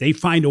hesitate. They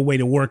find a way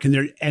to work,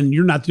 and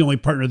you're not the only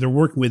partner they're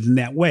working with in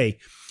that way.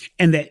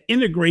 And that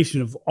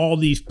integration of all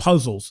these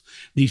puzzle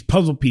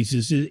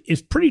pieces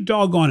is pretty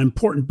doggone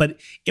important, but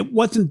it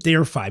wasn't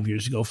there 5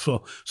 years ago.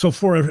 So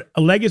for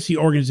a legacy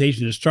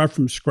organization to start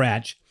from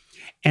scratch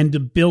and to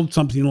build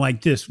something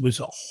like this was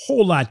a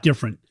whole lot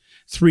different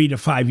 3 to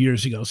 5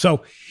 years ago.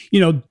 So,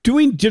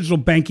 doing digital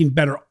banking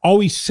better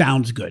always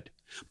sounds good.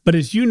 But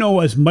as you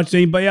know, as much as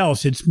anybody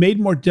else, it's made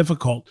more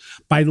difficult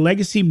by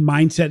legacy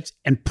mindsets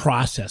and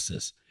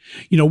processes.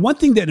 One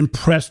thing that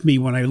impressed me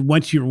when I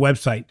went to your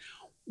website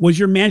was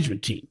your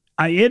management team.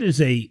 it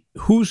is a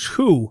who's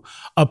who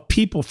of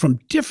people from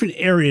different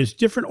areas,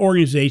 different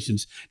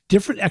organizations,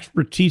 different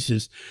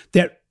expertises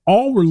that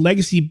all were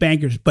legacy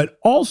bankers, but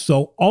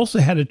also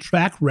had a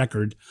track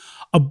record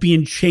of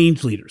being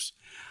change leaders.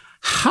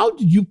 How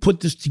did you put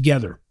this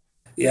together?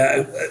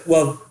 Yeah,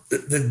 well,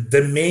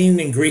 the main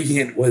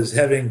ingredient was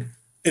having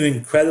an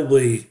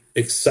incredibly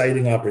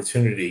exciting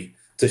opportunity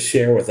to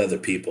share with other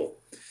people.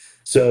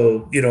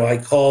 So, I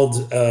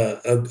called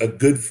a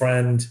good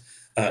friend,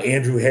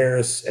 Andrew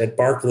Harris at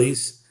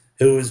Barclays,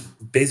 who was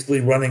basically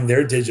running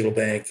their digital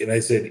bank. And I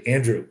said,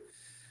 Andrew,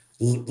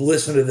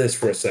 listen to this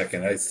for a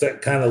second. I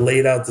kind of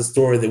laid out the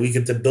story that we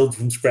get to build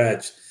from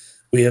scratch.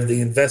 We have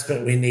the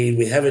investment we need.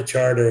 We have a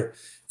charter.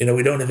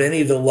 We don't have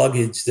any of the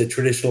luggage that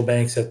traditional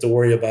banks have to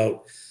worry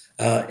about.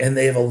 And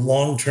they have a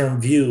long-term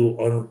view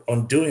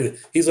on doing it.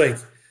 He's like,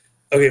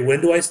 okay,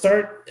 when do I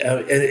start? So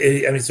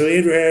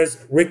Andrew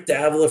Harris, Rick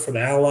Davila from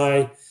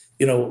Ally,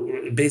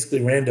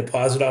 basically ran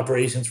deposit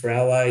operations for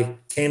Ally,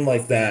 came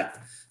like that.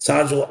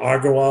 Sajal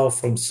Agarwal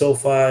from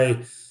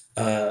SoFi,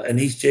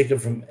 Anish Jacob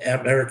from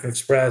American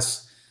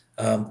Express,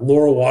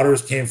 Laura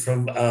Waters came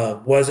from,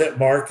 was at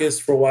Marcus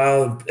for a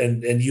while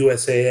and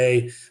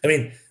USAA. I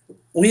mean,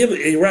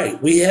 you're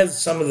right. We have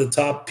some of the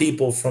top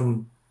people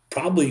from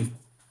probably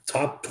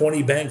top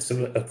 20 banks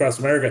across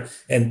America,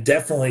 and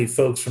definitely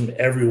folks from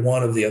every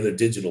one of the other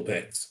digital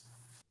banks.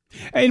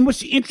 And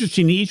what's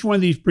interesting, each one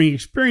of these bring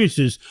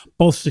experiences,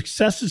 both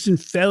successes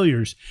and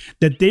failures,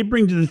 that they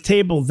bring to the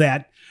table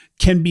that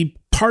can be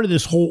part of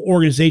this whole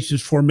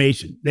organization's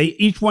formation.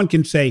 Each one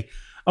can say,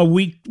 oh,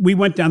 we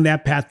went down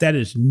that path. That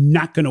is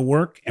not going to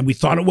work. And we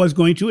thought it was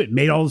going to. It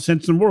made all the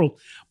sense in the world,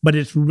 but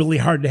it's really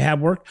hard to have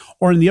work.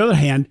 Or on the other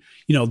hand,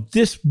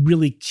 this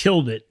really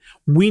killed it.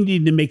 We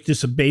need to make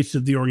this a base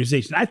of the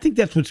organization. I think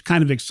that's what's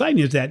kind of exciting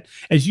is that,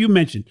 as you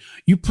mentioned,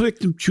 you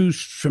pick and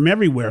choose from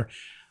everywhere.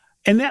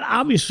 And that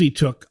obviously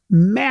took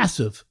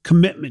massive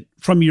commitment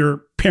from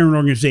your parent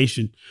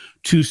organization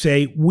to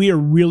say, we are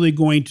really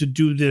going to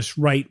do this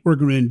right. We're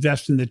going to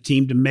invest in the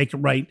team to make it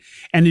right.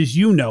 And as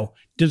you know,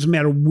 it doesn't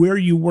matter where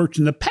you worked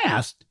in the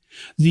past,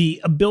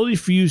 the ability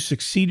for you to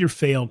succeed or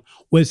fail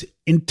was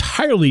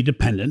entirely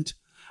dependent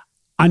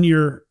on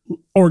your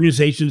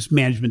organization's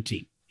management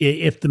team.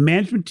 If the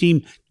management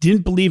team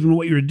didn't believe in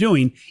what you were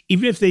doing,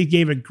 even if they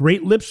gave a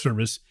great lip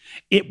service,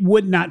 it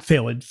would not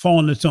fail. It'd fall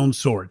on its own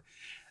sword.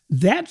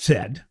 That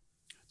said,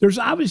 there's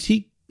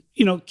obviously,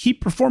 key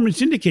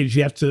performance indicators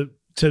you have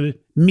to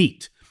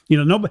meet.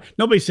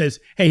 Nobody says,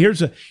 hey,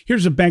 here's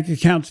a bank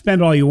account,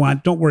 spend all you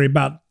want, don't worry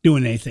about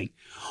doing anything.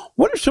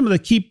 What are some of the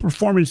key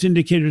performance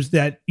indicators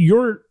that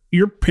your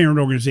parent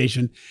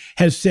organization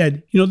has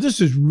said,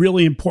 this is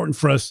really important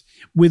for us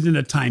within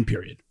a time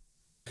period?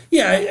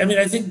 Yeah,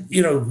 I think,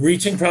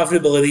 reaching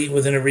profitability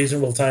within a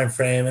reasonable time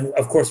frame. And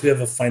of course, we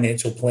have a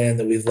financial plan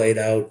that we've laid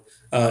out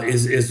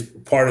is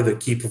part of the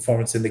key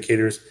performance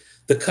indicators.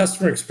 The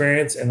customer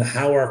experience and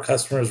how our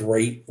customers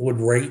would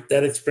rate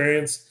that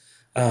experience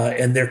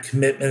and their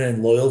commitment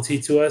and loyalty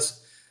to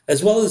us,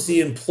 as well as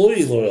the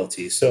employee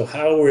loyalty. So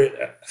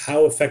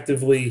how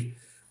effectively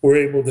we're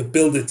able to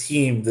build a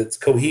team that's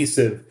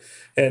cohesive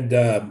and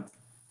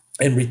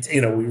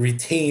we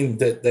retain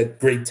that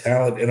great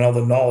talent and all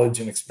the knowledge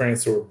and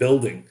experience that we're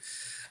building.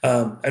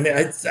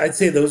 I'd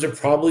say those are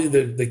probably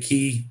the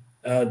key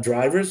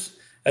drivers,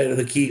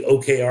 the key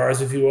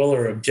OKRs, if you will,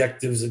 or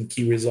objectives and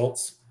key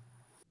results.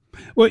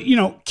 Well,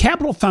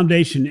 capital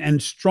foundation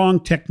and strong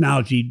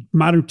technology,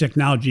 modern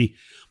technology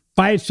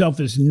by itself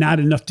is not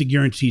enough to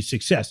guarantee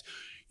success.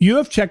 You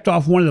have checked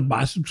off one of the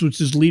boxes,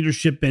 which is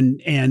leadership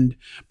and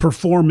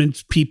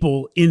performance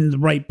people in the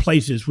right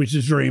places, which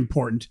is very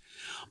important.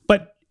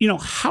 But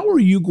how are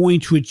you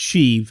going to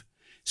achieve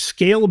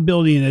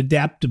scalability and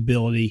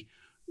adaptability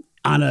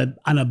on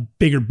a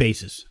bigger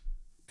basis?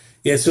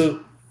 Yeah. So,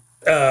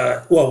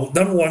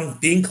 number one,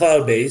 being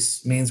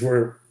cloud-based means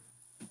we're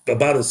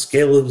about as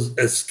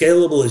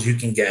scalable as you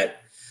can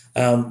get.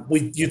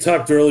 You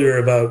talked earlier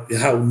about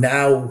how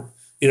now,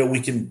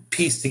 we can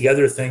piece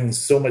together things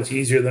so much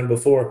easier than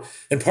before.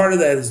 And part of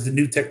that is the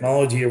new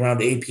technology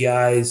around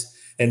APIs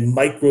and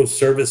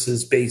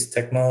microservices-based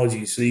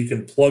technology. So you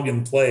can plug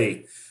and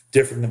play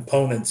different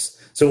components.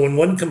 So when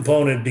one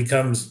component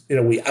becomes,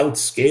 we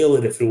outscale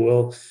it, if you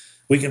will,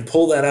 we can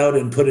pull that out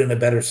and put in a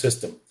better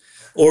system.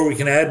 Or we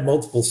can add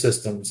multiple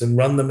systems and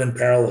run them in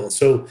parallel.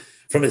 So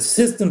from a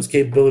systems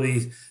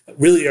capability,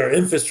 really our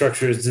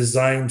infrastructure is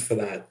designed for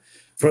that.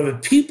 From a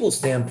people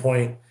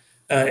standpoint,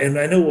 and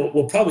I know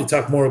we'll probably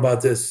talk more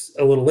about this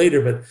a little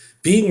later, but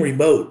being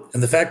remote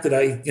and the fact that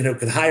I,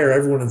 could hire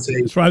everyone and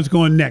say, that's where I was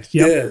going next.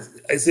 Yep. Yeah.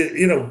 I said,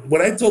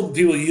 when I told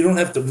people you don't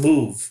have to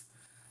move,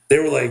 they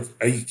were like,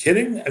 are you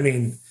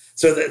kidding?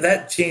 So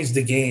that changed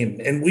the game.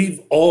 And we've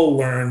all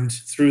learned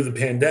through the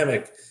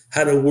pandemic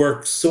how to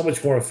work so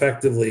much more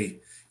effectively,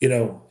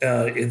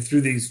 and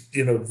through these,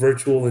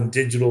 virtual and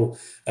digital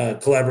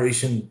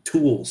collaboration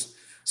tools.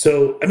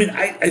 So,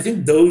 I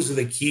think those are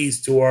the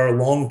keys to our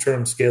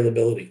long-term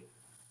scalability.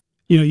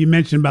 You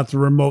mentioned about the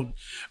remote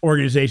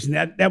organization.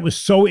 That was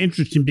so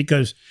interesting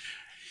because,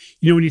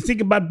 When you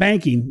think about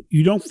banking,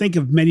 you don't think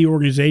of many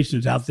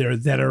organizations out there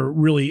that are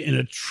really in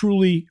a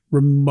truly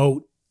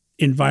remote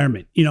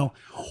environment.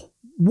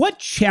 What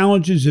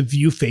challenges have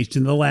you faced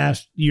in the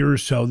last year or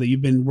so that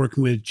you've been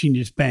working with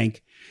Genius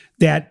Bank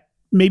that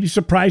maybe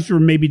surprised you or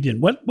maybe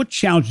didn't? What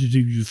challenges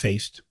have you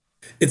faced?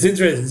 It's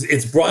interesting.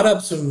 It's brought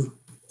up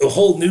a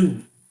whole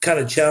new kind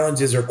of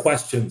challenges or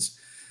questions.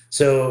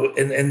 So,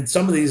 and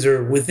some of these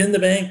are within the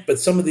bank, but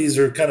some of these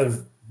are kind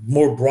of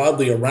more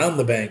broadly around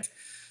the bank.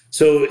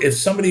 So if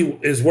somebody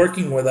is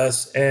working with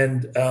us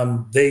and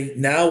they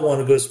now want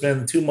to go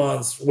spend 2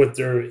 months with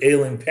their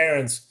ailing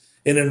parents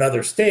in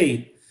another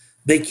state,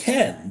 they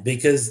can,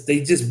 because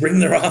they just bring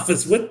their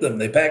office with them.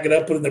 They pack it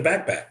up, put it in their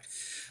backpack.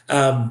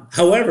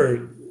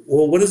 However,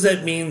 well, what does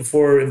that mean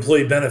for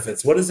employee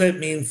benefits? What does that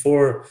mean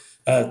for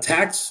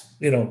tax,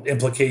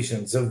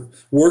 implications of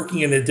working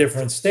in a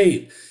different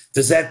state?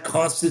 Does that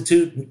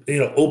constitute,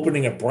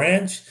 opening a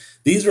branch?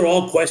 These are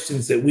all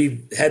questions that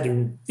we've had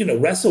to,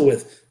 wrestle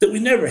with that we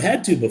never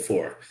had to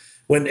before,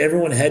 when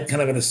everyone had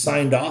kind of an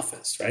assigned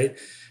office, right?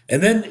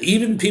 And then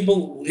even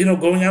people,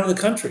 going out of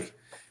the country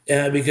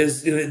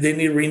because they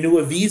need to renew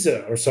a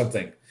visa or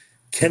something.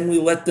 Can we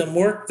let them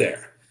work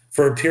there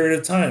for a period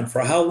of time?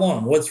 For how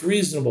long? What's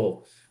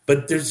reasonable?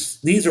 But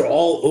these are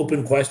all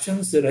open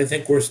questions that I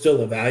think we're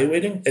still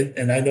evaluating.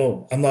 And I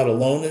know I'm not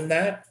alone in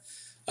that.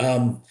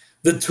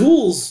 The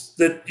tools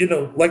that,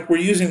 like we're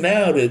using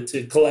now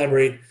to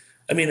collaborate,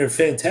 are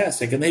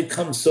fantastic. And they've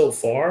come so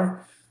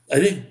far. I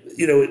think,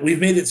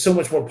 we've made it so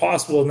much more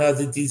possible now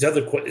that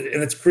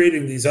and it's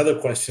creating these other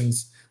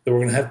questions that we're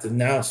going to have to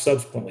now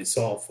subsequently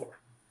solve for.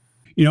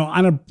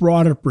 On a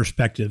broader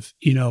perspective,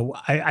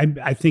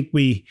 I think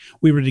we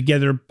were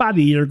together about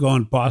a year ago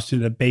in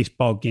Boston at a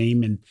baseball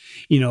game, and,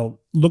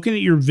 looking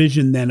at your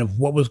vision then of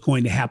what was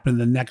going to happen in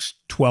the next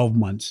 12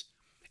 months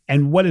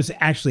and what has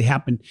actually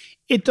happened,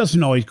 it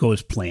doesn't always go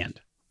as planned.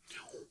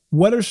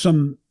 What are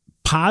some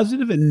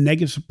positive and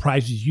negative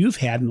surprises you've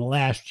had in the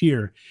last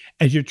year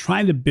as you're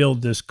trying to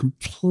build this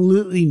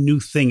completely new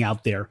thing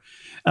out there,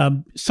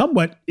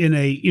 somewhat in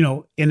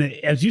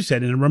as you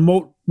said, in a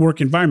remote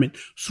work environment,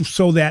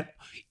 so that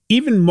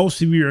even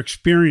most of your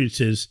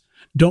experiences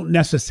don't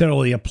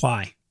necessarily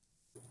apply?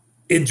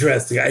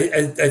 Interesting.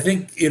 I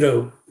think,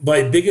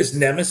 my biggest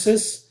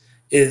nemesis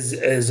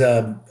is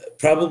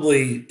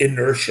probably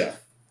inertia.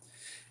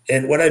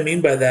 And what I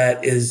mean by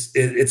that is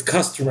it's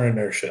customer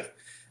inertia.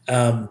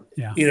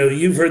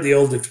 You've heard the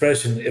old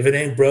expression, if it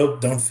ain't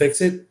broke, don't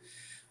fix it.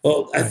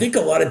 Well, I think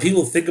a lot of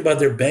people think about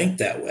their bank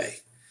that way,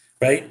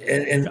 right?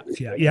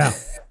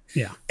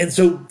 Yeah. And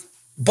so,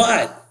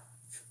 but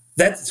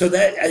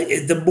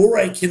the more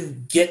I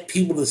can get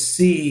people to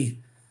see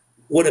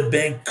what a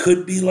bank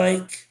could be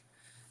like,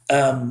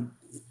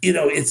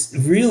 it's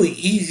really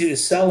easy to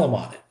sell them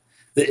on it.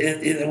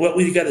 And what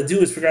we got to do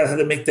is figure out how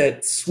to make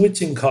that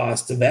switching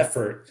cost of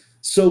effort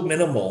so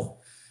minimal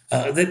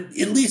that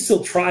at least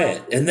they'll try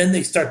it. And then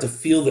they start to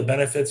feel the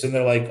benefits and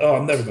they're like, oh,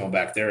 I'm never going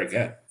back there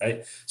again,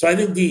 right? So I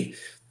think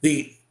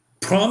the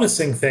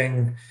promising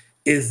thing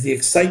is the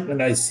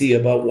excitement I see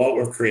about what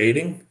we're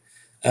creating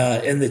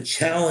and the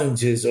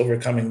challenge is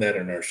overcoming that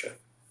inertia.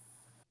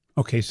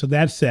 Okay, so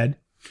that said,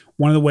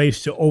 one of the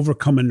ways to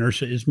overcome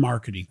inertia is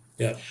marketing.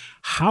 Yeah.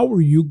 How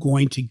are you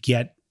going to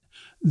get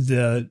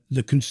the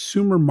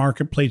consumer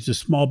marketplace, the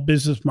small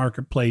business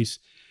marketplace,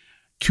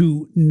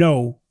 to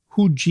know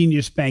who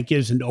Genius Bank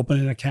is and to open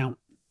an account?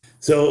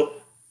 So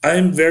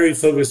I'm very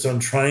focused on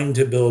trying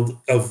to build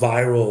a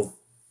viral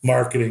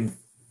marketing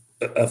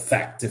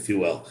effect, if you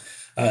will.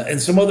 And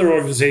some other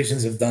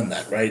organizations have done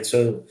that, right?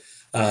 So,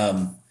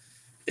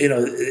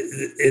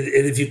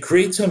 if you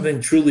create something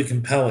truly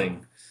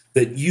compelling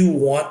that you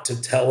want to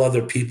tell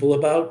other people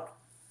about,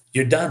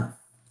 you're done.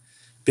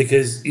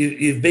 Because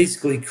you've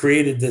basically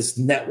created this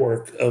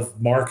network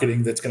of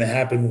marketing that's going to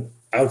happen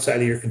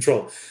outside of your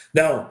control.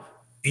 Now,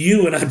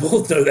 you and I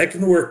both know that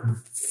can work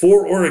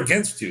for or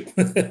against you.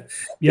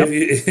 Yep.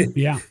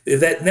 If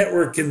that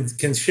network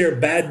can share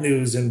bad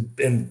news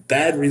and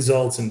bad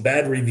results and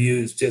bad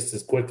reviews just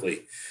as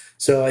quickly.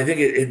 So I think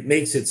it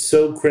makes it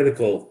so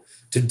critical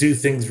to do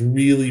things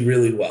really,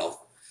 really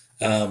well.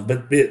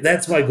 But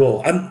that's my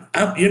goal.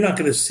 You're not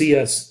going to see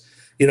us,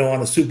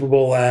 on a Super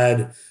Bowl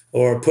ad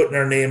or putting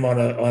our name on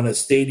a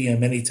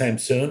stadium anytime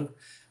soon.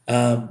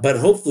 But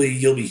hopefully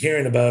you'll be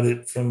hearing about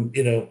it from,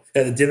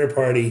 at a dinner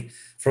party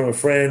from a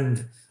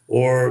friend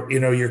or,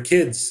 your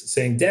kids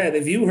saying, Dad,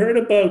 have you heard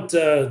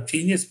about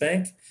Genius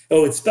Bank?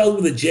 Oh, it's spelled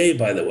with a J,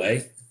 by the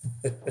way.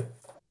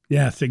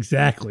 Yes,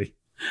 exactly.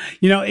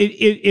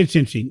 It's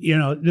interesting.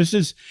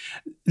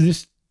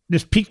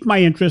 This piqued my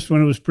interest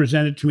when it was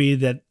presented to me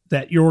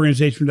that your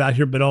organization was out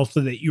here, but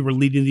also that you were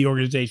leading the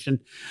organization.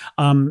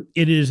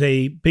 It is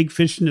a big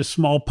fish in a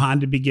small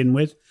pond to begin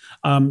with.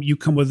 You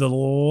come with a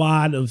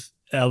lot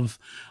of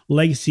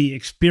legacy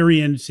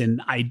experience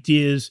and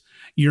ideas.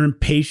 Your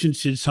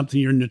impatience is something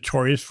you're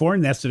notorious for,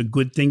 and that's a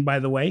good thing, by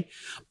the way.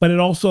 But it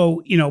also,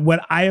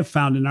 what I have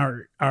found in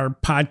our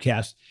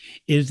podcast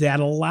is that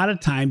a lot of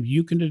times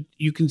you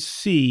can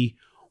see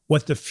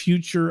what the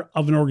future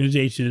of an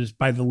organization is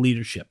by the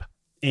leadership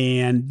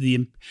and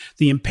the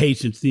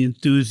impatience, the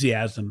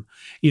enthusiasm.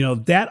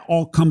 That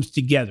all comes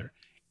together.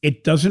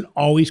 It doesn't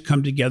always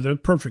come together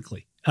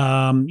perfectly. There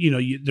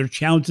are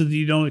challenges that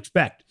you don't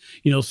expect.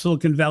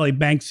 Silicon Valley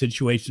Bank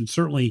situation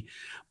certainly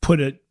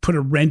put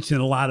a wrench in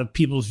a lot of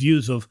people's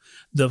views of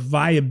the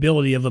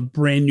viability of a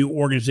brand new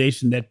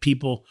organization that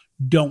people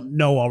don't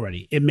know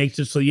already. It makes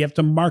it so you have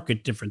to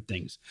market different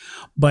things.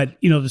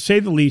 But, to say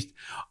the least,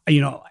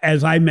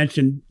 as I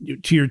mentioned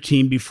to your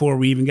team before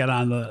we even got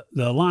on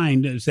the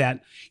line, is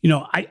that,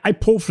 I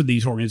pull for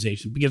these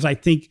organizations because I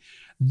think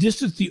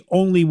this is the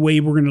only way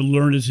we're going to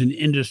learn as an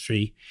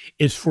industry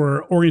is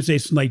for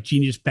organizations like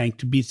Jenius Bank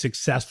to be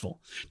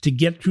successful, to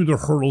get through the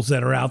hurdles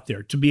that are out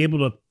there, to be able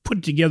to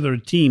put together a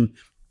team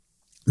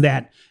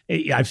that,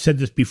 I've said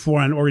this before,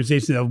 on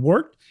organizations that have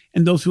worked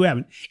and those who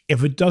haven't.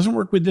 If it doesn't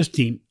work with this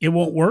team, it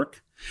won't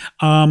work.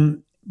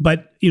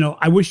 But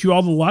I wish you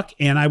all the luck.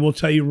 And I will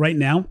tell you right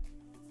now,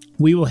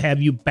 we will have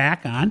you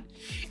back on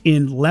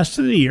in less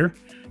than a year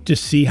to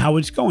see how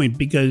it's going,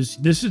 because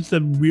this is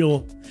the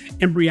real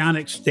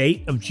embryonic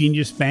state of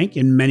Jenius Bank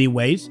in many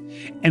ways.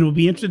 And we'll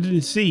be interested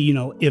to see,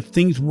 if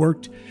things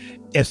worked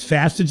as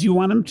fast as you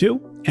want them to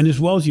and as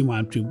well as you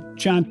want them to.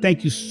 John,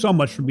 thank you so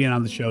much for being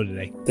on the show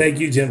today. Thank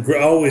you, Jim.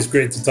 Always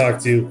great to talk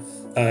to you.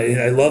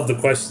 I love the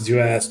questions you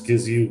ask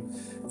because you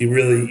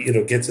really,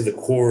 get to the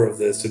core of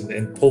this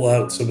and pull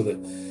out some of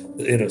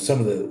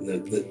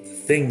the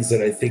things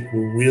that I think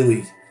will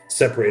really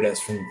separate us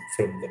from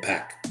the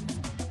pack.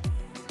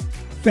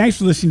 Thanks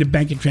for listening to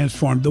Bank and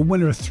Transform, the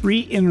winner of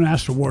 3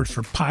 international awards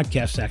for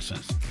podcast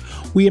excellence.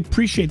 We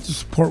appreciate the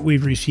support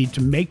we've received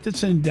to make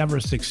this endeavor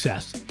a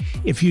success.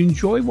 If you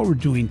enjoy what we're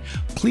doing,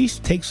 please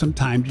take some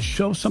time to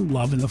show some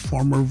love in the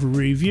form of a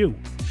review.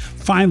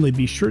 Finally,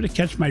 be sure to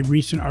catch my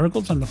recent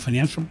articles on the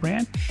financial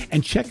brand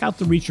and check out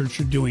the research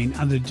you're doing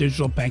on the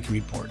Digital Banking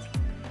Report.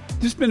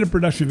 This has been a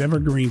production of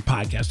Evergreen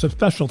Podcast. A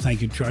special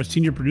thank you to our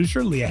senior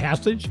producer, Leah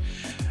Haslage,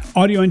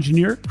 audio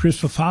engineer,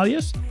 Chris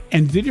Fafalius,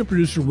 and video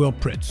producer, Will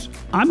Pritz.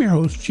 I'm your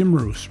host, Jim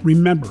Roos.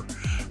 Remember,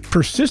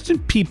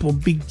 persistent people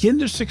begin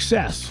their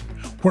success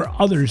where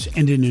others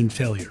ended in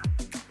failure.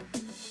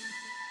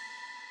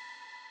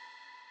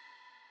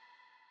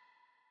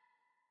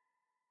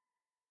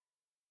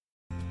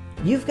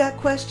 You've got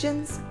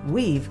questions,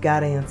 we've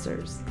got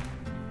answers.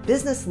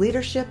 Business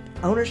leadership,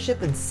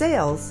 ownership, and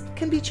sales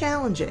can be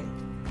challenging.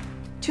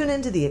 Tune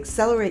into the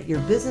Accelerate Your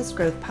Business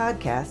Growth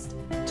podcast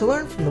to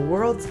learn from the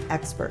world's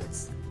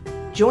experts.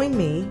 Join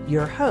me,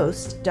 your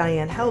host,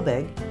 Diane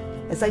Helbig,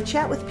 as I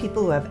chat with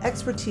people who have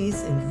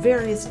expertise in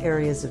various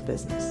areas of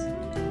business.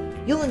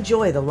 You'll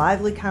enjoy the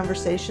lively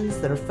conversations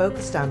that are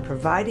focused on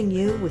providing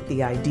you with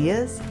the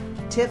ideas,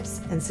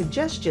 tips, and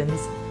suggestions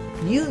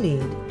you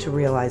need to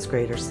realize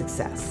greater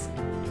success.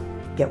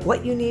 Get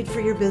what you need for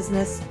your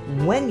business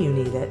when you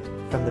need it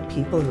from the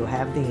people who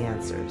have the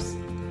answers.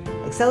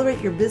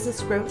 Accelerate Your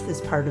Business Growth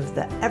is part of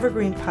the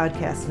Evergreen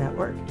Podcast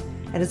Network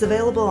and is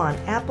available on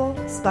Apple,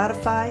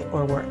 Spotify,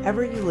 or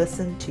wherever you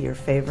listen to your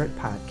favorite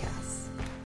podcasts.